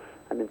level,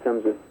 and in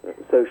terms of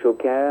social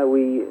care,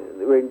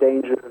 we're in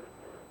danger of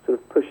sort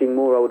of pushing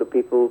more older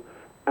people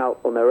out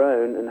on their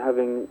own and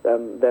having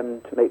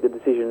them to make the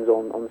decisions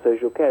on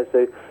social care.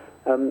 So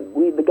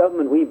the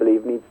government, we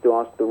believe, needs to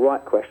ask the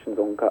right questions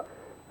on cuts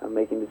and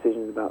making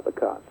decisions about the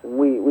cuts. And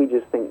we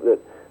just think that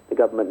the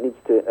government needs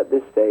to, at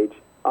this stage,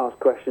 ask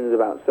questions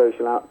about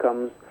social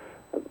outcomes,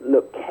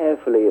 look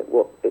carefully at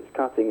what it's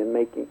cutting and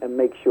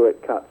make sure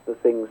it cuts the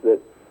things that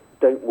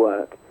don't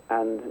work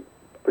and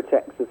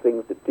protects the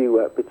things that do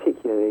work,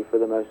 particularly for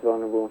the most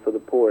vulnerable and for the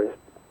poorest.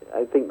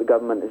 I think the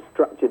government has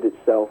structured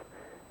itself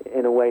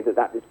in a way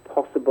that is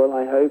possible,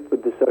 I hope,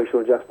 with the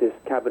Social Justice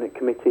Cabinet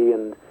Committee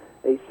and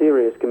a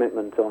serious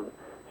commitment on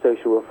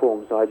social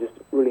reform. So I just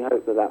really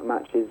hope that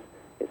matches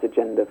its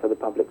agenda for the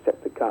public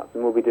sector cuts,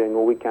 and we'll be doing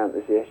all we can at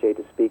the CSJ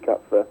to speak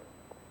up for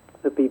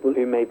the people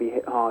who may be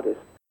hit hardest.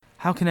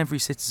 How can every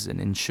citizen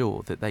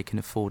ensure that they can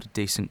afford a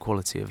decent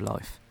quality of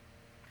life?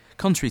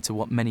 Contrary to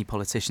what many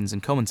politicians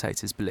and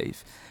commentators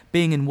believe,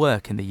 being in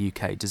work in the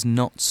UK does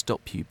not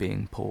stop you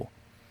being poor.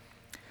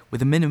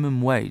 With a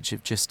minimum wage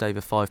of just over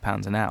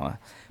 £5 an hour,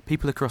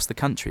 people across the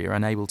country are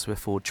unable to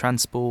afford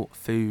transport,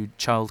 food,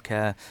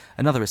 childcare,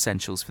 and other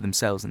essentials for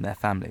themselves and their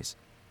families.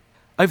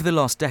 Over the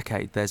last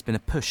decade, there's been a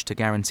push to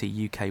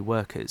guarantee UK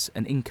workers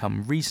an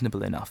income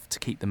reasonable enough to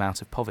keep them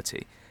out of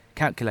poverty,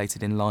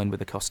 calculated in line with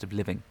the cost of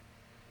living.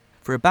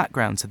 For a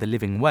background to the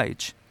living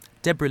wage,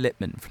 Deborah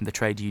Lippman from the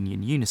trade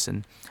union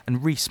Unison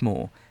and Rhys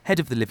Moore, head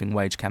of the Living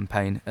Wage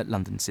campaign at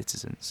London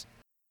Citizens.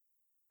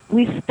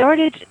 We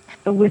started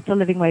with the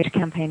Living Wage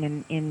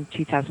campaign in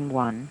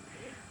 2001.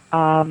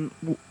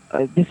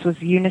 This was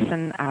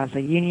Unison as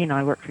a union.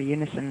 I work for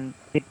Unison,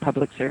 big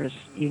public service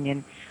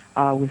union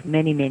with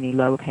many, many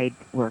low-paid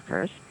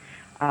workers.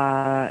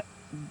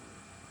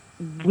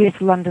 With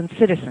London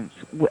Citizens,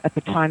 at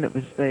the time it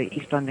was the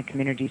East London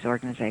Communities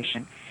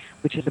Organisation,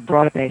 which is a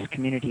broad-based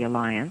community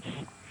alliance.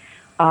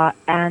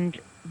 And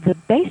the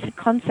basic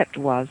concept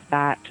was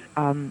that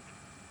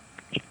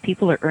if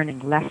people are earning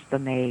less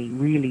than they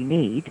really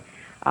need,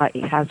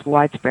 it has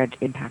widespread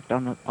impact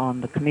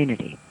on the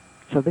community.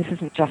 So this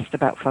isn't just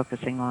about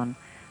focusing on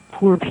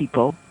poor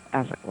people,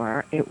 as it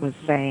were. It was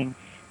saying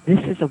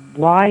this is a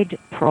wide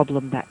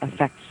problem that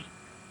affects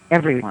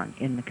everyone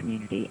in the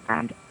community,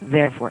 and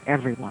therefore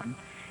everyone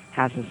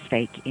has a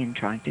stake in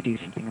trying to do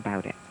something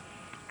about it.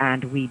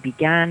 And we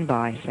began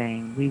by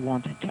saying we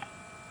wanted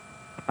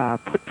to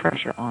put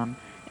pressure on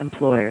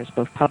employers,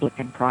 both public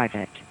and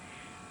private,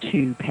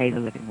 to pay the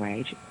living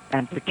wage,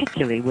 and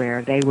particularly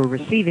where they were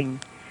receiving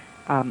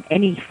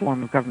any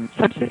form of government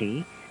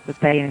subsidy that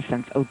they, in a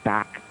sense, owed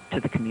back to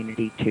the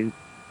community to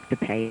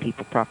pay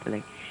people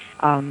properly.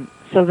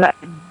 So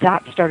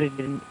that started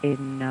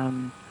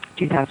in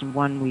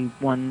 2001. We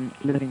won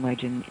living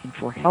wage in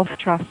 4 health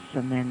trusts,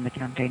 and then the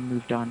campaign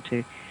moved on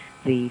to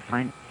the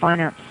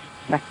finance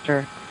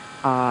sector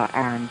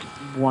and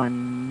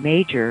won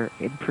major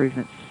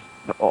improvements.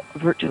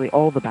 Virtually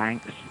all the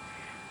banks,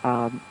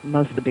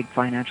 most of the big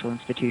financial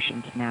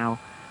institutions now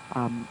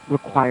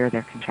require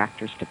their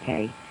contractors to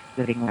pay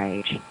living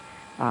wage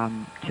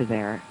to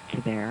their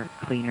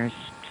cleaners,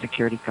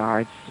 security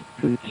guards,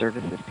 food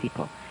services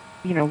people.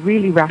 You know,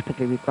 really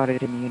rapidly. We've got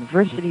it in the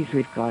universities,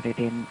 we've got it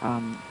in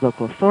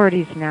local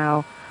authorities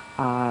now,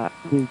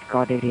 we've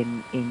got it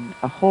in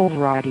a whole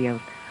variety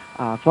of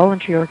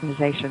voluntary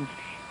organizations,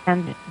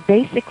 and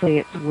basically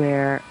it's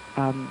where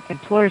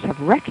employers have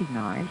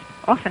recognized,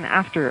 often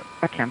after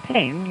a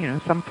campaign, you know,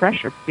 some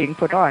pressure being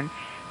put on,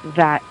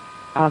 that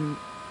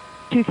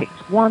 2 things.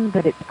 One,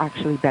 that it's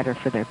actually better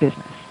for their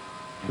business.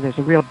 So there's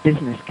a real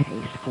business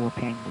case for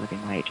paying the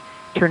living wage.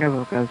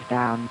 Turnover goes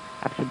down,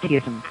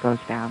 absenteeism goes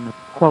down, the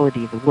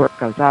quality of the work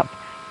goes up.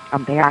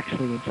 They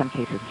actually, in some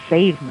cases,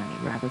 save money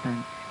rather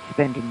than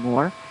spending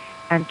more.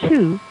 And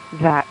 2,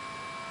 that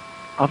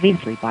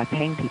obviously by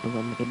paying people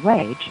a living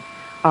wage,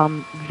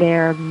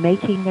 they're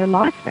making their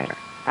lives better,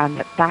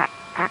 and that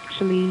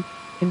actually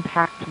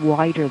impacts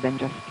wider than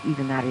just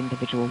even that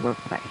individual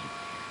workplace.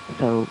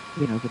 So,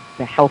 you know,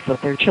 the health of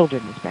their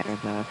children is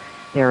better,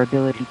 their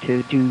ability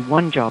to do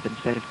one job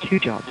instead of 2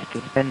 jobs,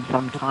 to spend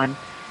some time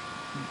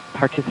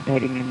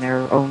participating in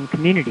their own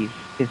communities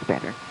is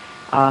better.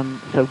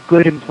 So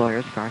good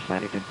employers,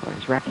 far-sighted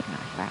employers, recognize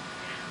that.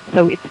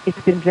 So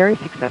it's been very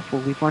successful.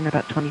 We've won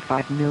about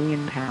 £25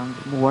 million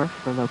more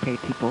for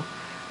low-paid people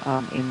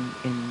in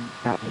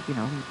that's, you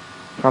know,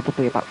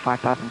 probably about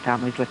 5,000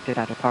 families lifted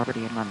out of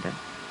poverty in London.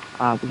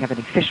 We have an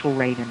official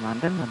rate in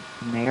London.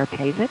 The mayor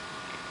pays it.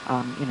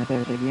 You know,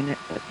 there's a unit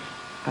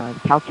that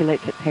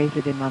calculates it, pays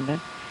it in London.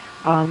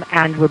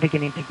 And we're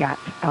beginning to get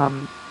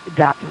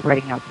that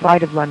spreading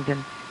outside of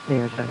London.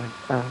 There's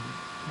a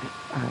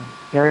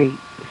very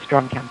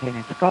strong campaign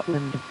in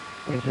Scotland.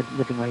 There's a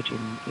living wage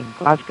in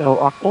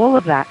Glasgow. All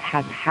of that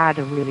has had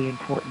a really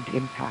important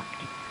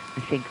impact,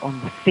 I think, on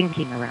the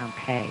thinking around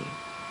pay.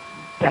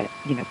 that,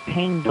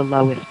 paying the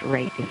lowest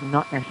rate is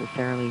not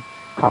necessarily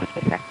cost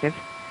effective.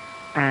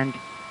 And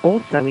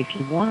also, if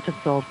you want to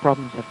solve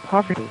problems of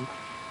poverty,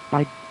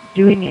 by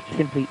doing it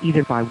simply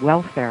either by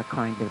welfare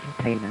kind of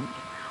payments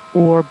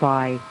or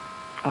by,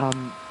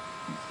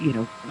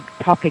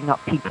 topping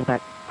up people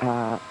that,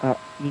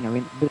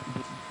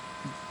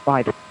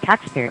 by the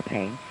taxpayer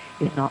paying,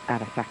 is not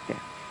that effective.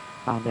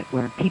 That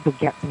when people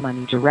get the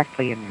money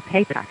directly in their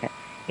pay packet,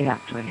 it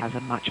actually has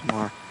a much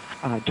more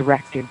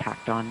direct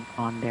impact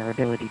on their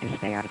ability to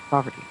stay out of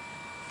poverty.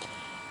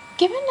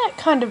 Given that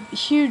kind of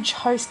huge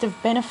host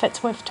of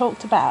benefits we've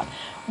talked about,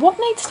 what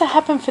needs to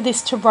happen for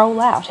this to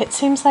roll out? It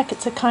seems like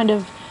it's a kind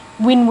of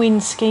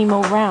win-win scheme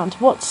all round.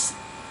 What's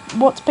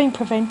been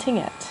preventing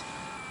it?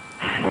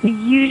 The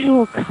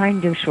usual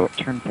kind of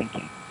short-term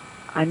thinking.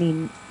 I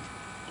mean,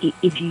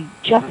 if you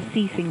just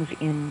see things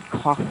in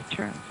cost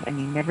terms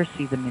and you never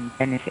see them in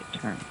benefit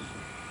terms,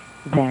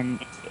 then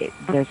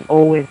there's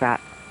always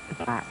that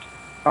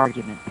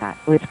argument that,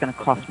 it's going to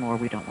cost more,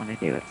 we don't want to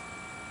do it,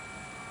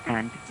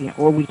 and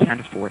or we can't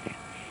afford it.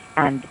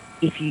 And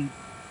if you,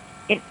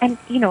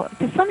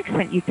 to some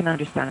extent you can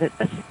understand it.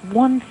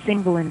 One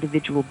single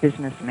individual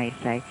business may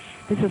say,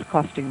 this is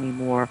costing me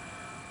more,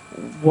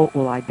 what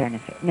will I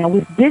benefit? Now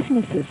with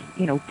businesses,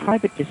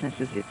 private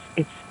businesses,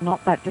 it's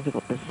not that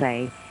difficult to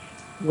say,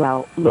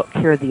 well, look,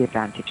 here are the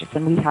advantages.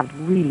 And we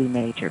have really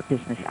major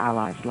business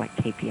allies like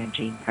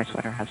KPMG and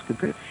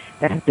PricewaterhouseCoopers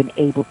that have been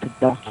able to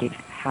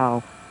document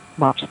how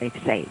much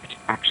they've saved,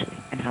 actually,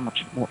 and how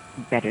much more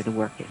better the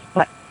work is.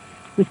 But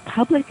with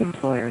public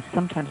employers,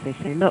 sometimes they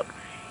say, look,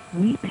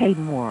 we pay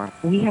more.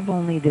 We have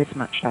only this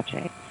much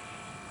budget.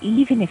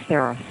 Even if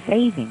there are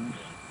savings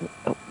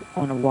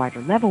on a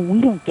wider level,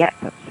 we don't get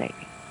those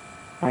savings,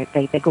 right?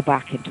 They go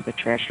back into the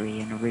Treasury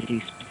in a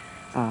reduced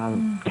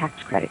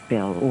tax credit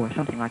bill or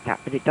something like that,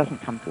 but it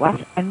doesn't come to us,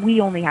 and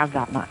we only have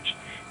that much.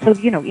 So,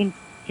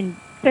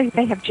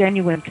 they have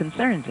genuine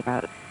concerns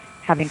about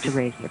having to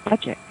raise their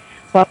budget.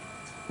 But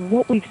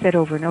what we've said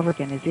over and over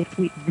again is this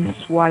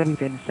is why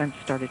we've in a sense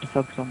started to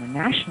focus on the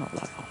national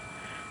level,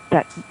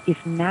 that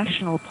if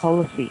national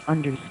policy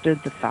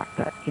understood the fact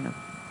that,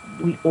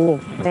 we all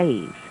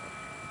save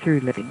through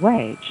living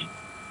wage,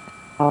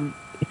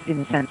 it's in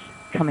a sense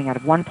coming out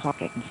of one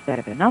pocket instead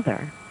of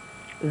another,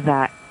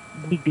 that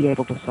we'd be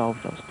able to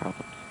solve those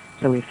problems.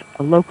 So if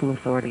a local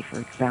authority, for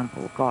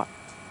example, got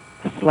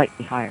a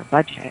slightly higher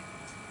budget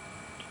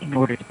in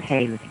order to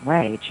pay living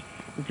wage,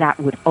 that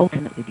would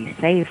ultimately be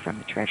saved from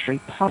the Treasury,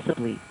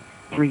 possibly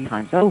 3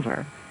 times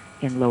over,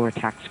 in lower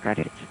tax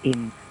credits,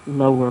 in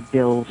lower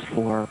bills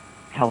for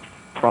health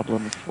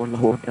problems, for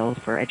lower bills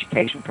for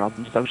education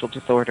problems, social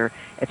disorder,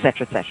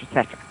 etc., etc.,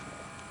 etc.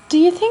 Do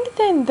you think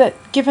then that,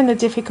 given the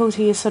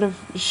difficulty of sort of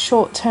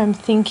short-term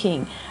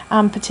thinking,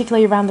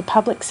 particularly around the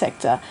public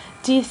sector,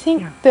 do you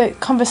think the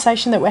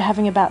conversation that we're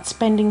having about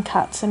spending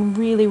cuts and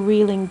really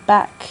reeling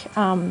back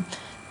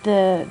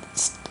the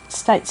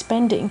state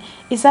spending,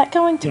 is that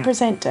going to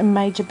present a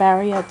major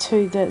barrier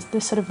to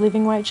the sort of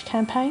living wage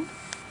campaign?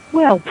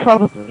 Well,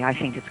 probably. I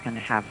think it's going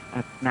to have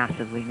a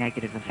massively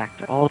negative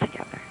effect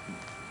altogether.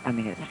 I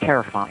mean, it's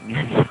terrifying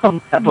at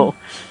some level,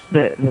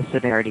 the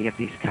severity of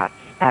these cuts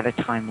at a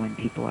time when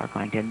people are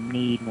going to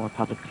need more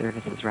public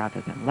services rather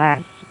than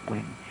less,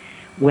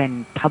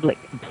 when public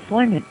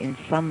employment in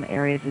some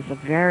areas is a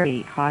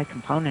very high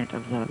component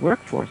of the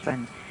workforce.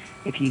 And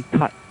if you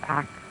cut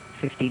back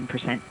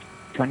 15%,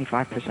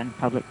 25%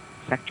 public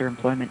sector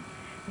employment,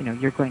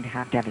 you're going to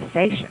have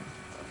devastation.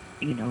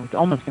 It's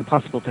almost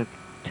impossible to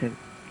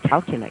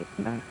calculate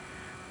the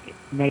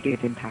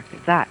negative impact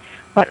of that.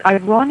 But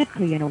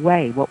ironically, in a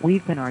way, what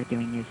we've been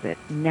arguing is that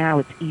now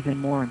it's even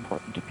more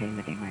important to pay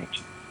living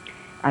wage.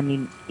 I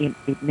mean, it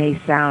may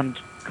sound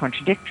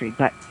contradictory,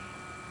 but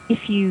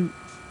if you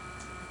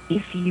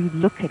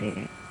look at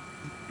it,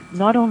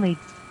 not only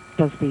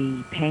does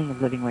the paying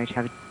of living wage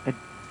have a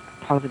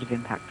positive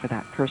impact for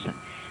that person,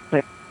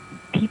 but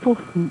people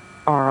who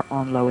are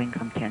on low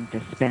income tend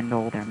to spend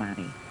all their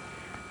money.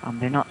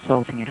 They're not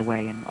salting it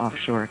away in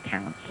offshore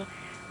accounts.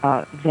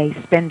 They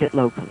spend it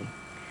locally.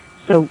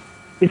 So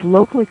if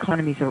local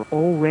economies are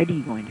already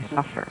going to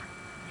suffer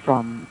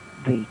from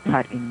the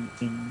cut in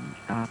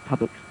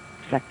public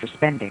sector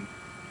spending,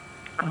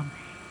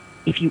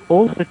 if you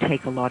also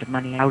take a lot of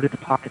money out of the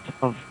pockets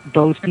of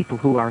those people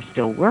who are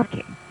still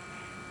working,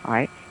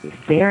 right?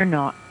 If they're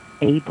not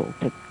able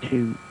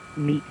to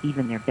meet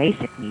even their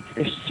basic needs,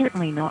 they're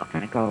certainly not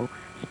going to go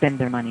spend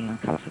their money on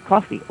cups of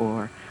coffee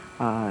or,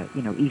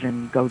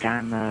 even go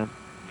down the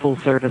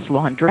full-service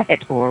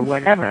laundrette or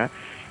whatever.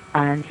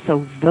 And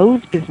so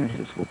those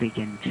businesses will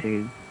begin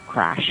to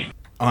crash.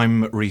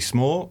 I'm Rhys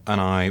Moore,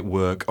 and I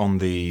work on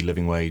the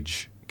living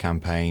wage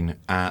campaign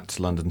at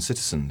London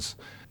Citizens.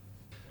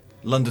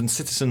 London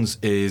Citizens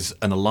is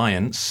an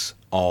alliance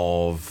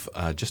of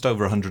just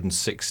over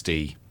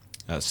 160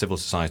 civil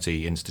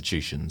society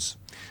institutions.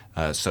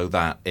 So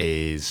that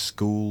is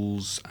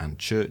schools and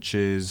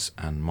churches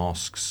and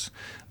mosques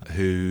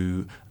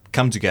who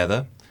come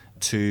together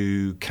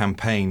to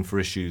campaign for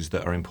issues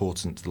that are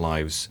important to the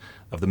lives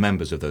of the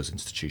members of those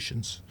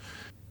institutions.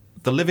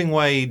 The living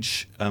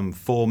wage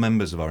for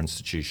members of our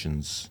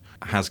institutions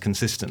has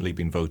consistently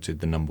been voted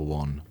the number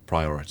one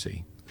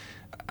priority.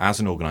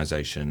 As an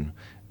organisation,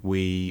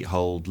 we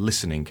hold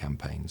listening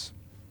campaigns.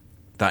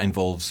 That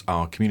involves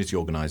our community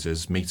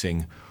organisers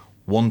meeting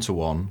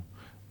one-to-one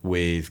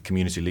with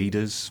community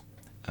leaders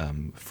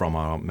from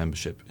our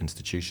membership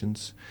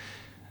institutions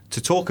to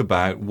talk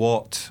about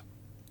what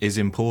is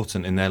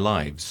important in their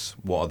lives,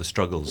 what are the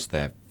struggles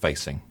they're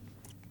facing.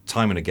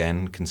 Time and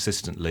again,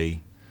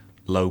 consistently,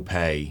 low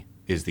pay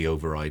is the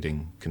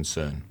overriding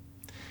concern.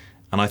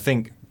 And I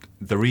think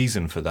the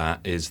reason for that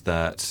is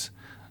that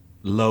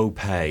low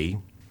pay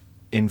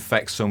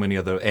infects so many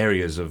other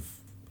areas of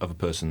a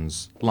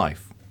person's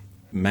life.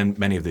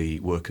 Many of the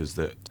workers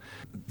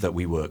that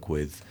we work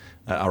with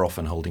are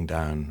often holding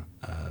down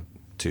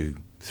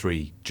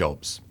 2-3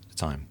 jobs at a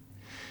time.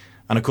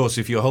 And of course,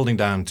 if you're holding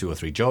down 2 or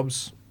 3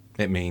 jobs,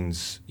 it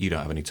means you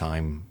don't have any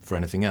time for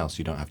anything else.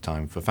 You don't have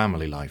time for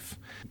family life.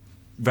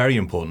 Very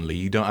importantly,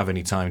 you don't have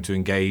any time to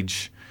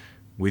engage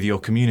with your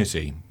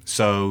community.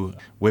 So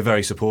we're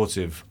very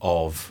supportive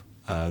of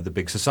the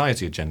Big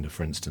Society agenda,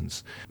 for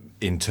instance.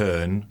 In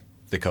turn,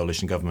 the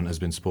coalition government has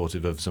been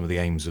supportive of some of the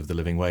aims of the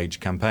Living Wage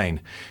campaign.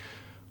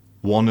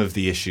 One of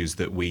the issues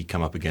that we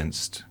come up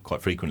against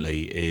quite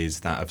frequently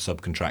is that of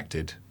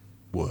subcontracted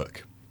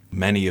work.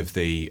 Many of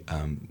the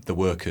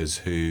workers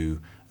who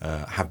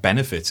have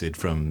benefited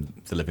from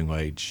the Living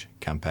Wage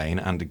campaign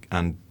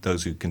and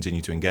those who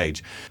continue to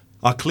engage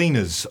are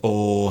cleaners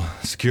or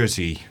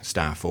security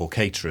staff or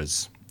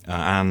caterers,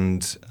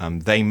 and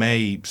they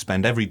may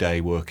spend every day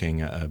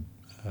working at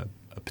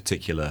a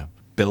particular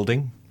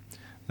building,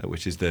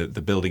 which is the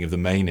building of the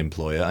main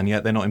employer, and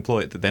yet they're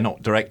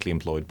not directly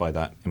employed by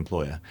that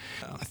employer.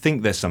 I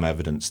think there's some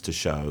evidence to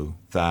show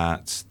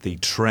that the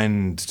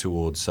trend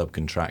towards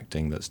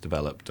subcontracting that's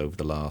developed over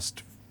the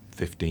last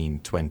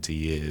 15, 20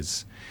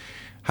 years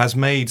has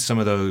made some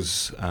of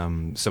those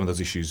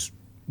issues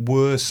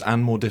worse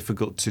and more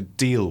difficult to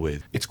deal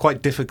with. It's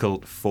quite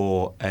difficult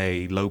for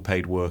a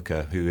low-paid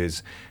worker who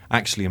is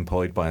actually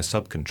employed by a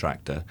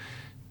subcontractor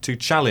to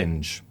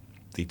challenge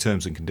the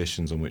terms and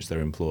conditions on which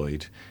they're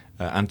employed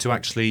and to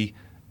actually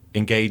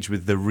engage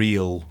with the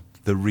real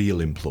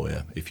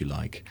employer, if you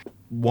like.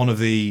 One of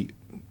the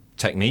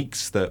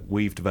techniques that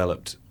we've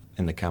developed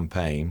in the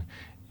campaign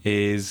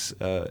is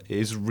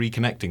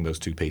reconnecting those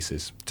two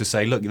pieces to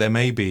say, look, there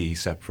may be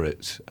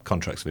separate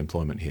contracts of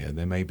employment here.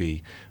 There may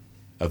be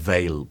a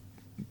veil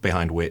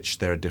behind which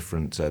there are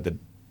different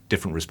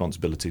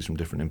responsibilities from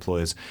different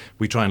employers.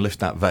 We try and lift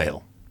that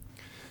veil.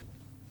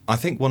 I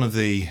think one of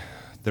the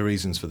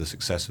reasons for the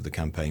success of the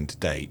campaign to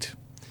date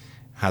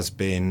has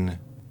been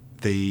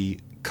the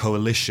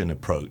coalition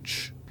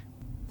approach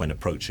when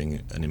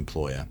approaching an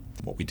employer.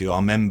 What we do,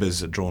 our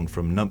members are drawn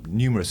from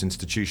numerous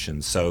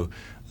institutions. So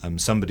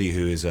somebody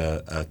who is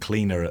a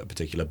cleaner at a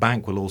particular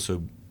bank will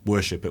also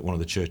worship at one of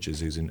the churches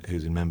who's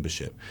in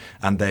membership,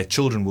 and their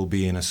children will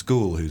be in a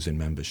school who's in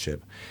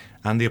membership.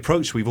 And the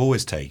approach we've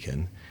always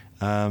taken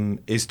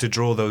is to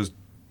draw those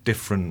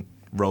different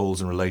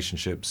roles and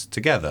relationships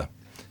together,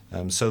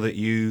 so that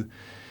you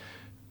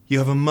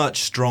have a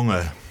much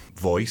stronger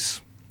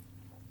voice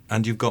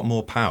and you've got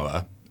more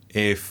power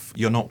if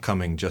you're not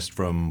coming just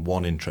from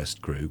one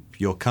interest group.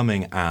 You're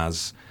coming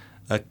as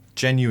a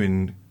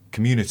genuine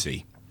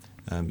community.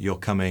 You're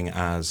coming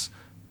as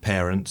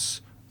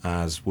parents,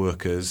 as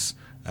workers,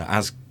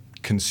 as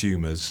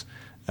consumers,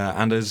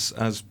 and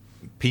as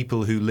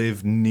people who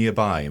live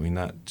nearby. I mean,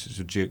 that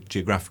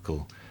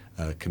geographical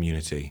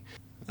community.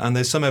 And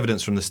there's some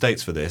evidence from the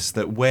States for this,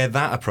 that where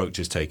that approach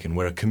is taken,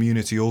 where a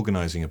community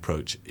organising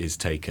approach is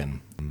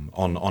taken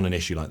on an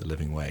issue like the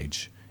living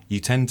wage, you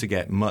tend to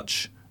get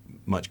much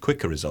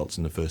quicker results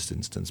in the first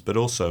instance, but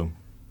also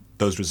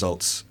those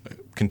results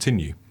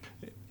continue.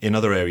 In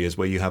other areas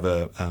where you have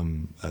a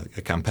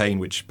campaign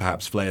which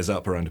perhaps flares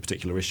up around a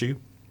particular issue,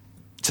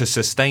 to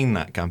sustain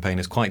that campaign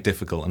is quite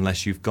difficult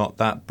unless you've got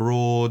that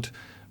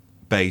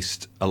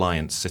broad-based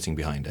alliance sitting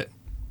behind it.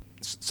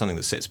 Something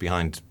that sits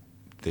behind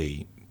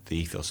the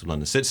ethos of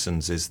London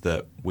Citizens is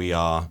that we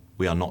are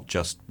not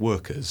just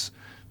workers.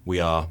 We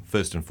are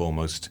first and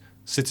foremost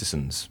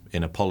citizens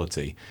in a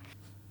polity.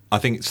 I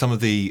think some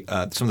of the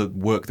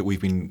work that we've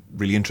been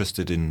really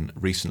interested in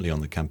recently on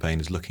the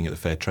campaign is looking at the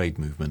fair trade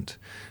movement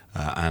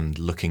and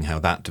looking how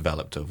that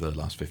developed over the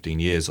last 15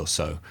 years or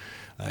so.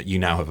 You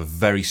now have a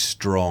very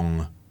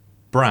strong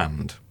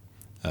brand,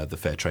 the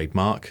fair trade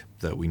mark,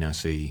 that we now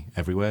see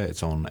everywhere.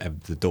 It's on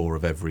the door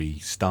of every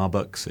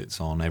Starbucks.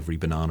 It's on every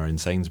banana in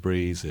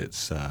Sainsbury's.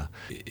 It's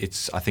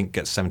I think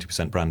gets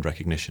 70% brand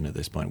recognition at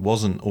this point.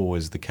 Wasn't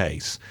always the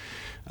case.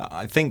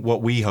 I think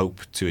what we hope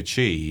to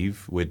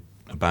achieve, we're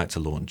about to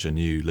launch a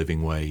new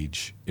living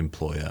wage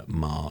employer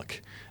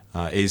mark,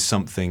 is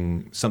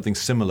something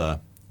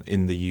similar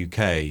in the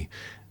UK.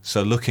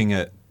 So looking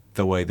at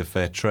the way the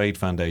Fair Trade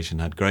Foundation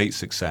had great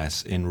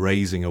success in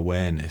raising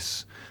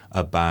awareness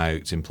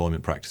about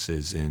employment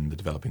practices in the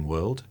developing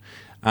world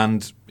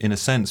and, in a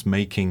sense,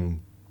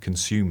 making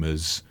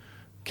consumers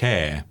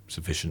care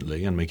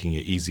sufficiently and making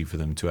it easy for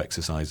them to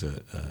exercise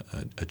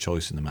a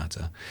choice in the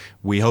matter.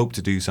 We hope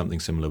to do something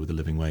similar with the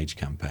Living Wage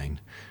campaign.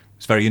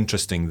 It's very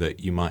interesting that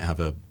you might have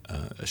a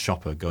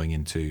shopper going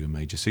into a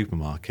major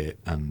supermarket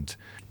and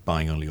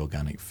buying only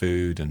organic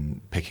food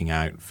and picking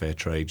out fair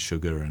trade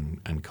sugar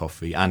and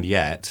coffee, and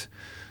yet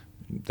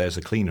there's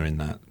a cleaner in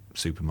that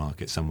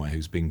supermarket somewhere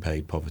who's being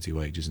paid poverty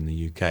wages in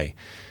the UK.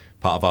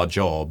 Part of our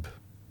job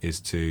is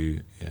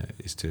to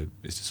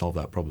solve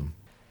that problem.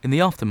 In the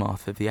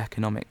aftermath of the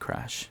economic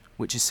crash,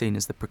 which is seen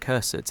as the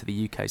precursor to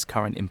the UK's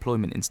current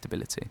employment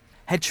instability,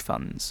 hedge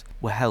funds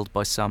were held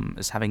by some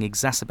as having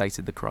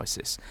exacerbated the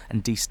crisis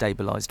and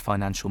destabilised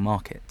financial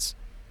markets.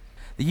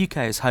 The UK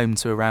is home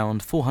to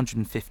around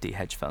 450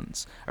 hedge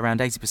funds, around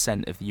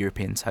 80% of the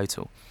European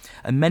total,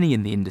 and many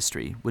in the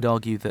industry would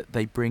argue that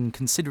they bring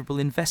considerable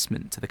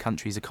investment to the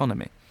country's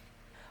economy.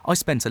 I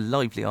spent a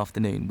lively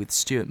afternoon with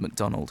Stuart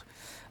MacDonald,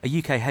 a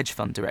UK hedge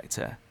fund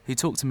director, who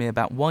talked to me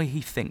about why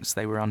he thinks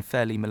they were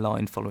unfairly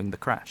maligned following the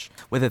crash,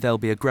 whether there'll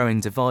be a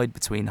growing divide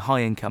between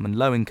high-income and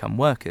low-income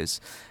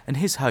workers, and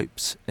his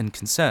hopes and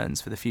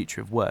concerns for the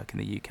future of work in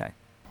the UK.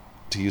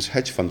 To use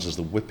hedge funds as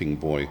the whipping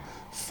boy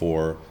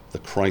for the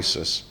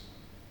crisis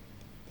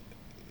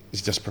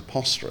is just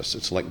preposterous.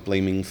 It's like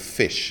blaming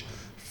fish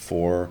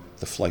for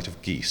the flight of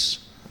geese.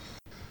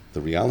 The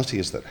reality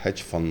is that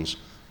hedge funds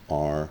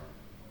are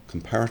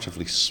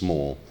comparatively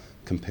small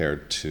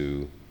compared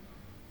to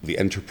the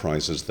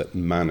enterprises that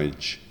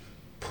manage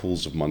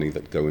pools of money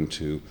that go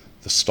into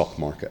the stock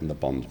market and the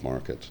bond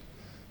market.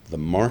 The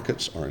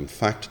markets are in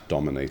fact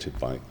dominated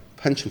by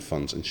pension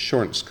funds,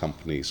 insurance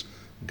companies,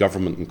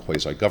 government and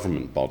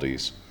quasi-government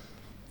bodies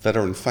that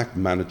are in fact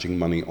managing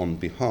money on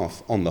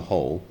behalf, on the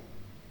whole,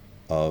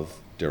 of,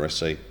 dare I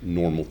say,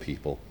 normal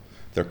people.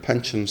 Their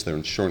pensions, their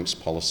insurance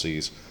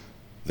policies,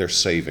 their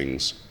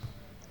savings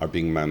are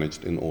being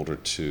managed in order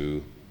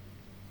to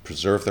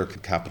preserve their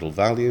capital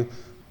value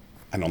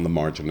and on the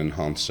margin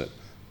enhance it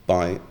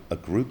by a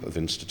group of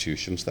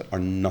institutions that are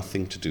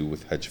nothing to do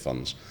with hedge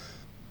funds.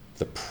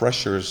 The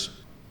pressures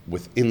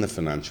within the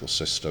financial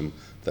system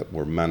that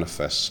were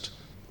manifest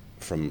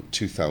from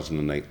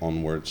 2008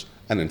 onwards,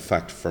 and in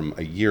fact from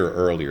a year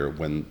earlier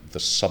when the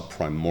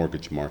subprime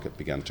mortgage market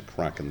began to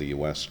crack in the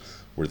US,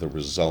 were the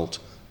result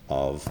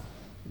of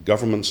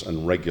governments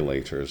and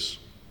regulators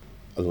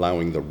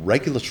allowing the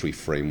regulatory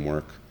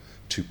framework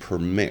to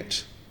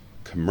permit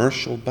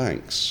commercial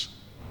banks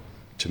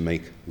to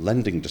make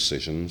lending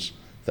decisions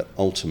that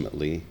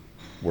ultimately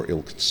were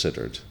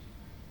ill-considered.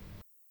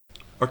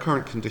 Are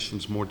current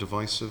conditions more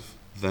divisive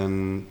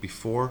than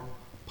before?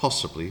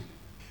 Possibly.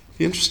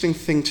 The interesting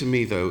thing to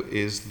me, though,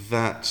 is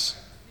that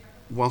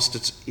whilst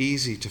it's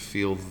easy to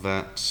feel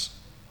that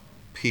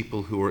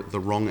people who are at the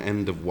wrong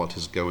end of what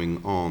is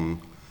going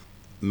on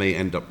may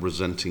end up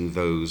resenting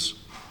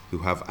those who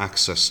have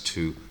access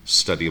to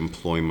steady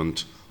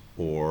employment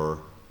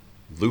or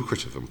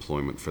lucrative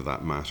employment for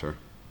that matter,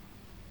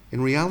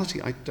 in reality,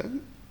 I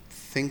don't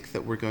think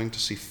that we're going to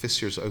see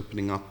fissures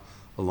opening up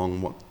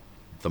along what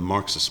the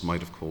Marxists might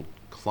have called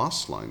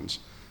class lines,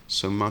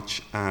 so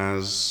much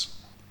as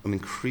an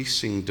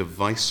increasing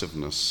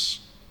divisiveness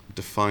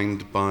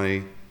defined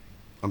by,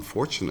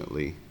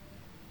 unfortunately,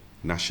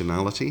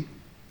 nationality,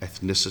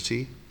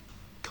 ethnicity,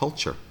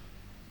 culture.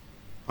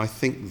 I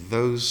think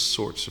those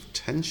sorts of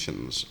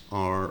tensions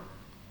are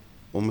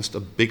almost a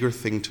bigger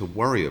thing to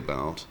worry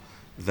about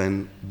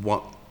than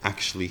what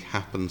actually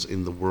happens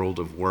in the world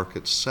of work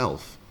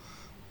itself.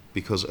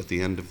 Because at the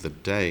end of the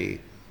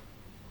day,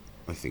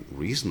 I think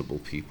reasonable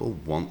people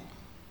want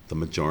the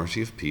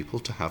majority of people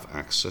to have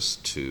access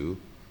to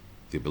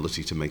the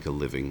ability to make a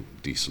living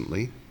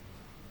decently.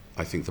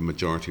 I think the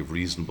majority of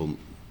reasonable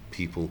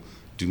people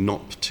do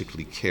not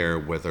particularly care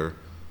whether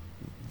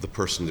the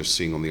person they're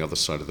seeing on the other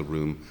side of the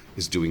room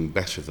is doing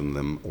better than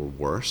them or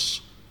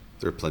worse.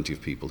 There are plenty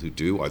of people who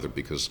do, either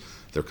because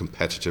they're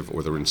competitive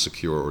or they're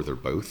insecure or they're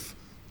both.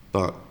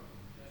 But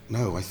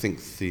no, I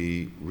think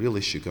the real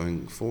issue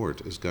going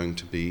forward is going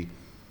to be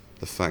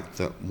the fact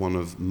that one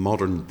of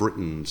modern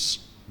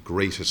Britain's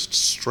greatest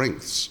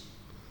strengths,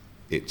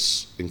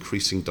 its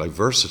increasing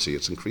diversity,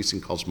 its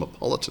increasing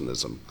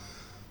cosmopolitanism,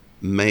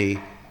 may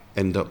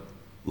end up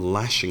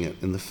lashing it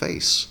in the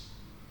face.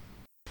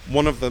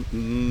 One of the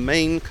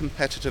main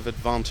competitive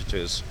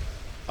advantages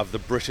of the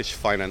British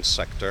finance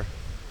sector,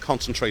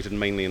 concentrated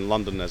mainly in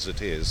London as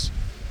it is,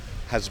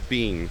 has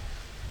been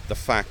the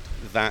fact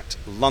that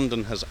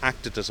London has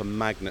acted as a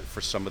magnet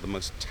for some of the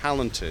most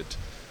talented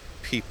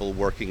people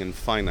working in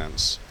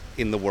finance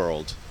in the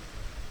world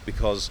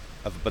because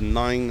of a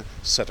benign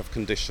set of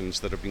conditions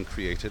that have been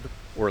created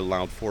or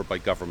allowed for by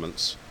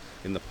governments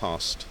in the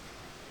past.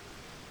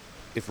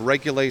 If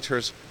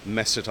regulators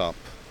mess it up,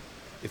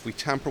 if we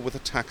tamper with a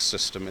tax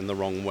system in the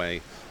wrong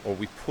way, or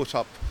we put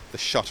up the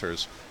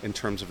shutters in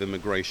terms of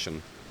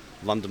immigration,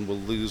 London will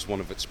lose one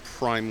of its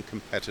prime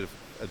competitive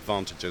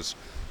advantages,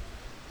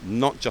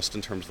 not just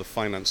in terms of the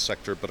finance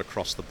sector, but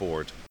across the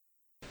board.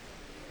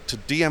 To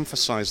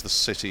de-emphasize the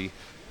city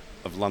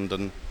of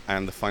London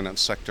and the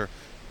finance sector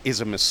is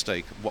a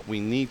mistake. What we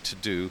need to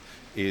do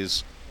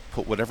is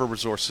put whatever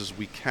resources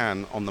we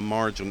can on the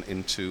margin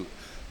into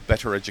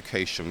better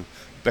education,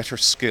 better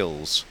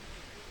skills.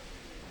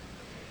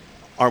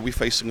 Are we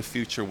facing a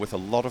future with a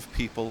lot of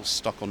people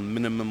stuck on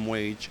minimum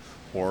wage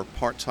or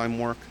part-time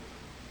work?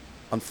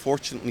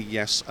 Unfortunately,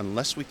 yes,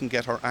 unless we can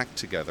get our act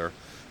together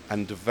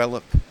and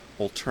develop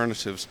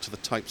alternatives to the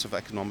types of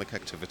economic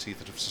activity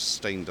that have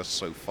sustained us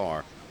so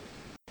far.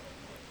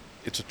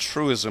 It's a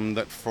truism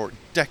that for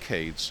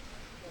decades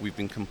we've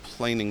been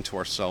complaining to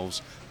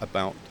ourselves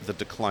about the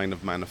decline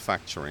of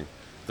manufacturing.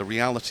 The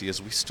reality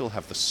is we still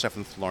have the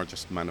 7th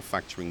largest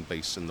manufacturing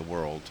base in the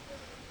world.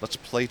 Let's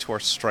play to our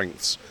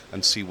strengths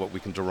and see what we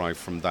can derive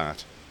from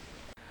that.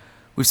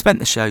 We've spent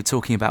the show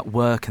talking about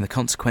work and the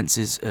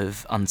consequences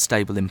of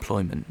unstable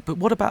employment, but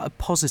what about a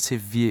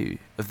positive view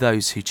of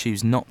those who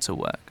choose not to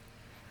work?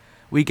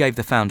 We gave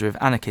the founder of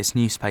anarchist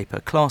newspaper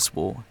Class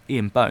War,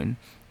 Ian Bone,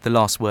 the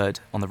last word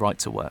on the right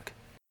to work.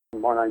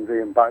 My name's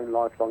Ian Bone,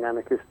 lifelong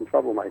anarchist and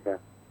troublemaker.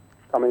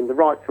 I mean, the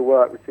right to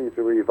work, which seems to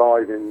be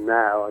reviving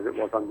now, as it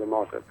was under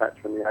Margaret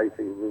Thatcher in the 80s,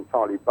 is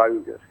entirely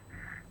bogus.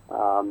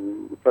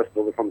 First of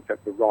all, the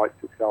concept of rights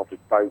itself is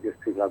bogus.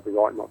 People have the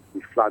right not to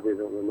be flooded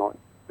or the right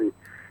to be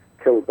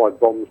killed by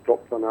bombs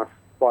dropped on us,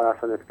 by us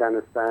in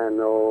Afghanistan,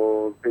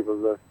 or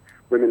the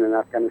women in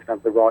Afghanistan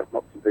have the right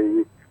not to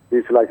be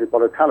mutilated by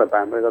the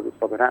Taliban, but it doesn't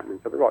stop it happening.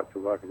 So the right to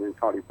work is an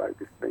entirely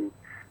bogus thing.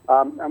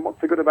 And what's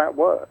so good about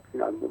work? You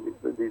know,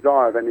 the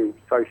desire of any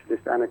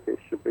socialist anarchist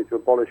should be to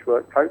abolish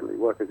work totally.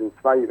 Work is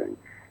enslaving.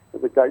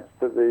 At the gates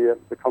to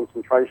the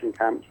concentration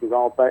camps was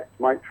Arbecht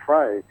makes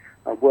free,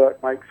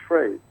 work makes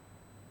free.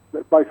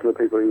 Most of the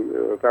people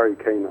who are very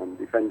keen on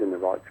defending the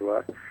right to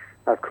work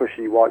have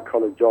cushy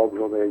white-collar jobs,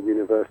 or they're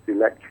university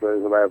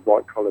lecturers, or they have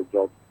white-collar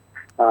jobs.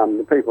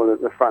 The people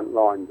at the front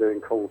line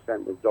doing call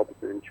centre jobs,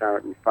 doing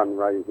charity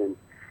fundraising,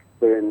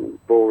 doing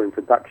boring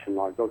production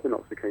line jobs, they're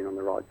not so keen on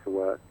the right to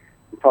work.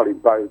 Entirely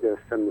bogus,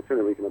 and the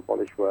sooner we can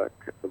abolish work,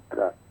 the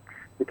better.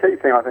 The key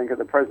thing, I think, at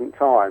the present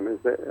time is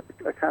that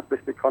a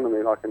capitalist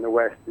economy like in the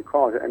West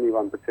requires at any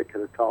one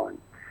particular time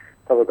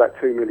to have about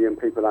 2 million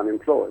people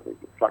unemployed. It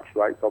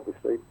fluctuates,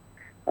 obviously.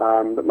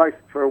 But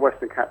for a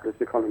Western capitalist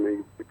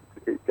economy to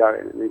keep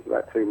going, it needs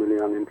about 2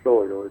 million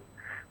unemployed, or as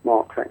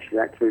Marx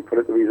actually put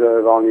it, the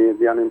reserve army of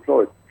the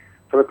unemployed.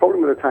 So the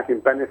problem with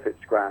attacking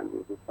benefits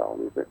grounders and so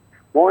on is that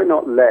why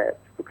not let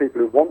the people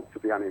who want to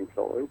be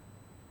unemployed,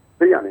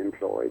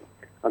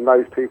 and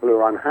those people who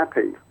are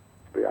unhappy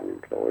to be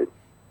unemployed,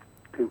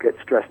 who get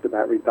stressed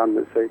about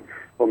redundancy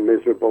or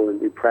miserable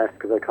and depressed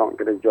because they can't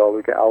get a job,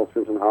 who get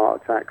ulcers and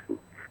heart attacks, and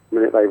the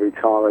minute they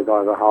retire they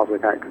die of a heart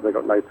attack because they've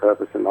got no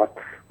purpose in life.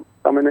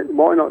 I mean,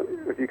 why not,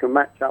 if you can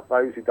match up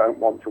those who don't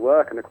want to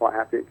work and are quite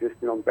happy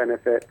existing on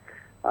benefit,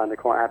 and they're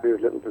quite happy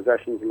with little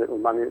possessions and little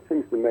money, it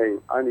seems to me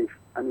only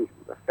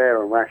a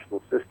fair and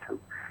rational system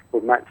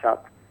would match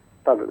up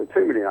so that the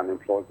 2 million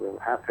unemployed are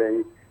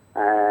happy,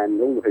 and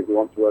all the people who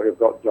want to work have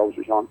got jobs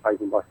which aren't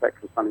taken by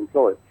feckless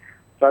unemployed.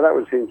 So that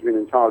would seem to be an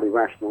entirely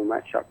rational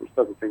match-up, which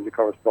doesn't seem to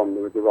correspond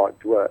with the right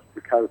to work,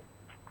 because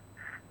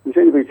we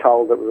seem to be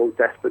told that we're all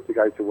desperate to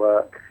go to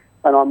work,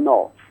 and I'm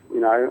not. You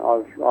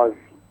know,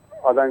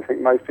 I don't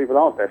think most people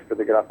are desperate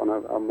to get up on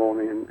a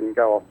morning and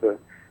go off to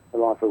a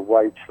life of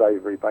wage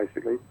slavery,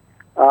 basically.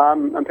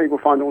 And people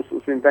find all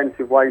sorts of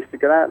inventive ways to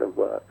get out of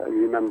work. And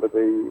you remember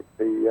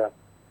the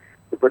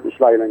British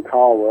Leyland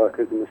car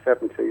workers in the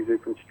 70s who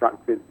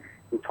constructed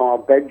entire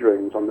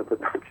bedrooms on the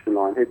production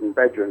line, hidden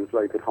bedrooms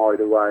where they could hide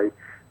away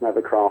and have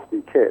a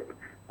crafty kit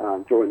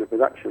during the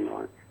production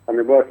line. And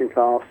the working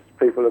class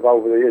people have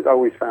over the years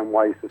always found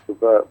ways to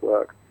subvert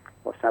work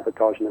by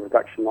sabotaging the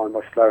production line,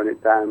 by slowing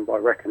it down, by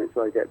wrecking it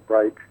so they get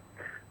breaks,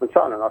 and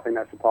so on. And I think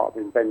that's a part of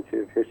the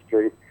inventive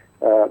history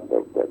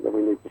that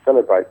we need to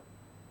celebrate.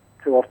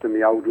 Too often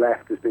the old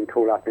left has been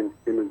caught up in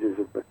images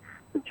of the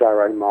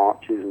Jarrow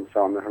marches and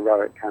so on, the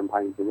heroic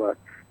campaigns of work.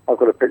 I've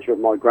got a picture of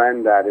my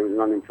granddad, who was an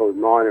unemployed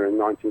miner in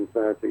the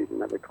 1930s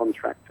and had a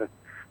contractor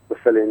to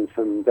fill in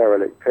some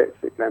derelict pits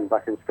at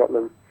Glenback in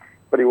Scotland.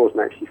 But he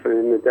wasn't actually filling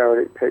in the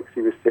derelict pits,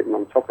 he was sitting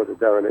on top of the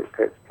derelict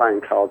pits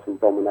playing cards and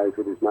dominoes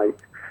with his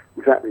mates,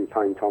 exactly the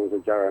same time as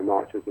the Jarrow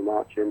marchers were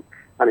marching,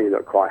 and he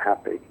looked quite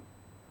happy.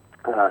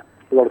 A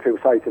lot of people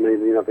say to me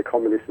that, you know, the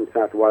communists in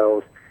South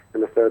Wales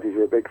in the 30s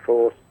were a big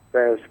force.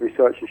 There's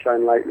research has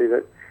shown lately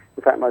that,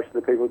 in fact, most of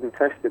the people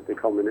detested the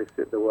communists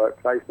at the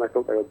workplace, and they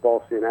thought they were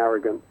bossy and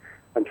arrogant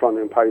and trying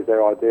to impose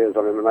their ideas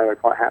on them, and they were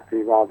quite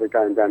happy rather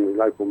going down the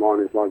local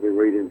miners' library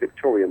reading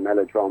Victorian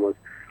melodramas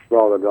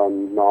rather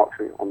than Marx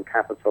on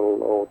capital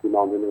or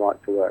demanding the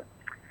right to work.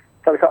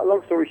 So to cut a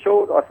long story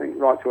short, I think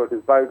right to work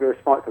is bogus,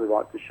 fight for the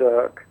right to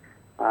shirk,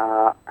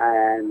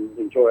 and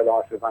enjoy a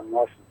life of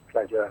unlicensed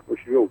pleasure, which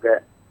we all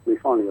get. We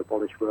finally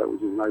abolish work,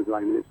 which is no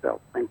blame in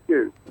itself. Thank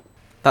you.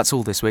 That's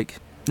all this week.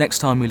 Next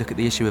time we look at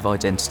the issue of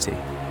identity.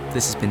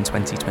 This has been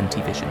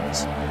 2020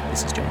 Visions.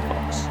 This is John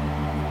Fox.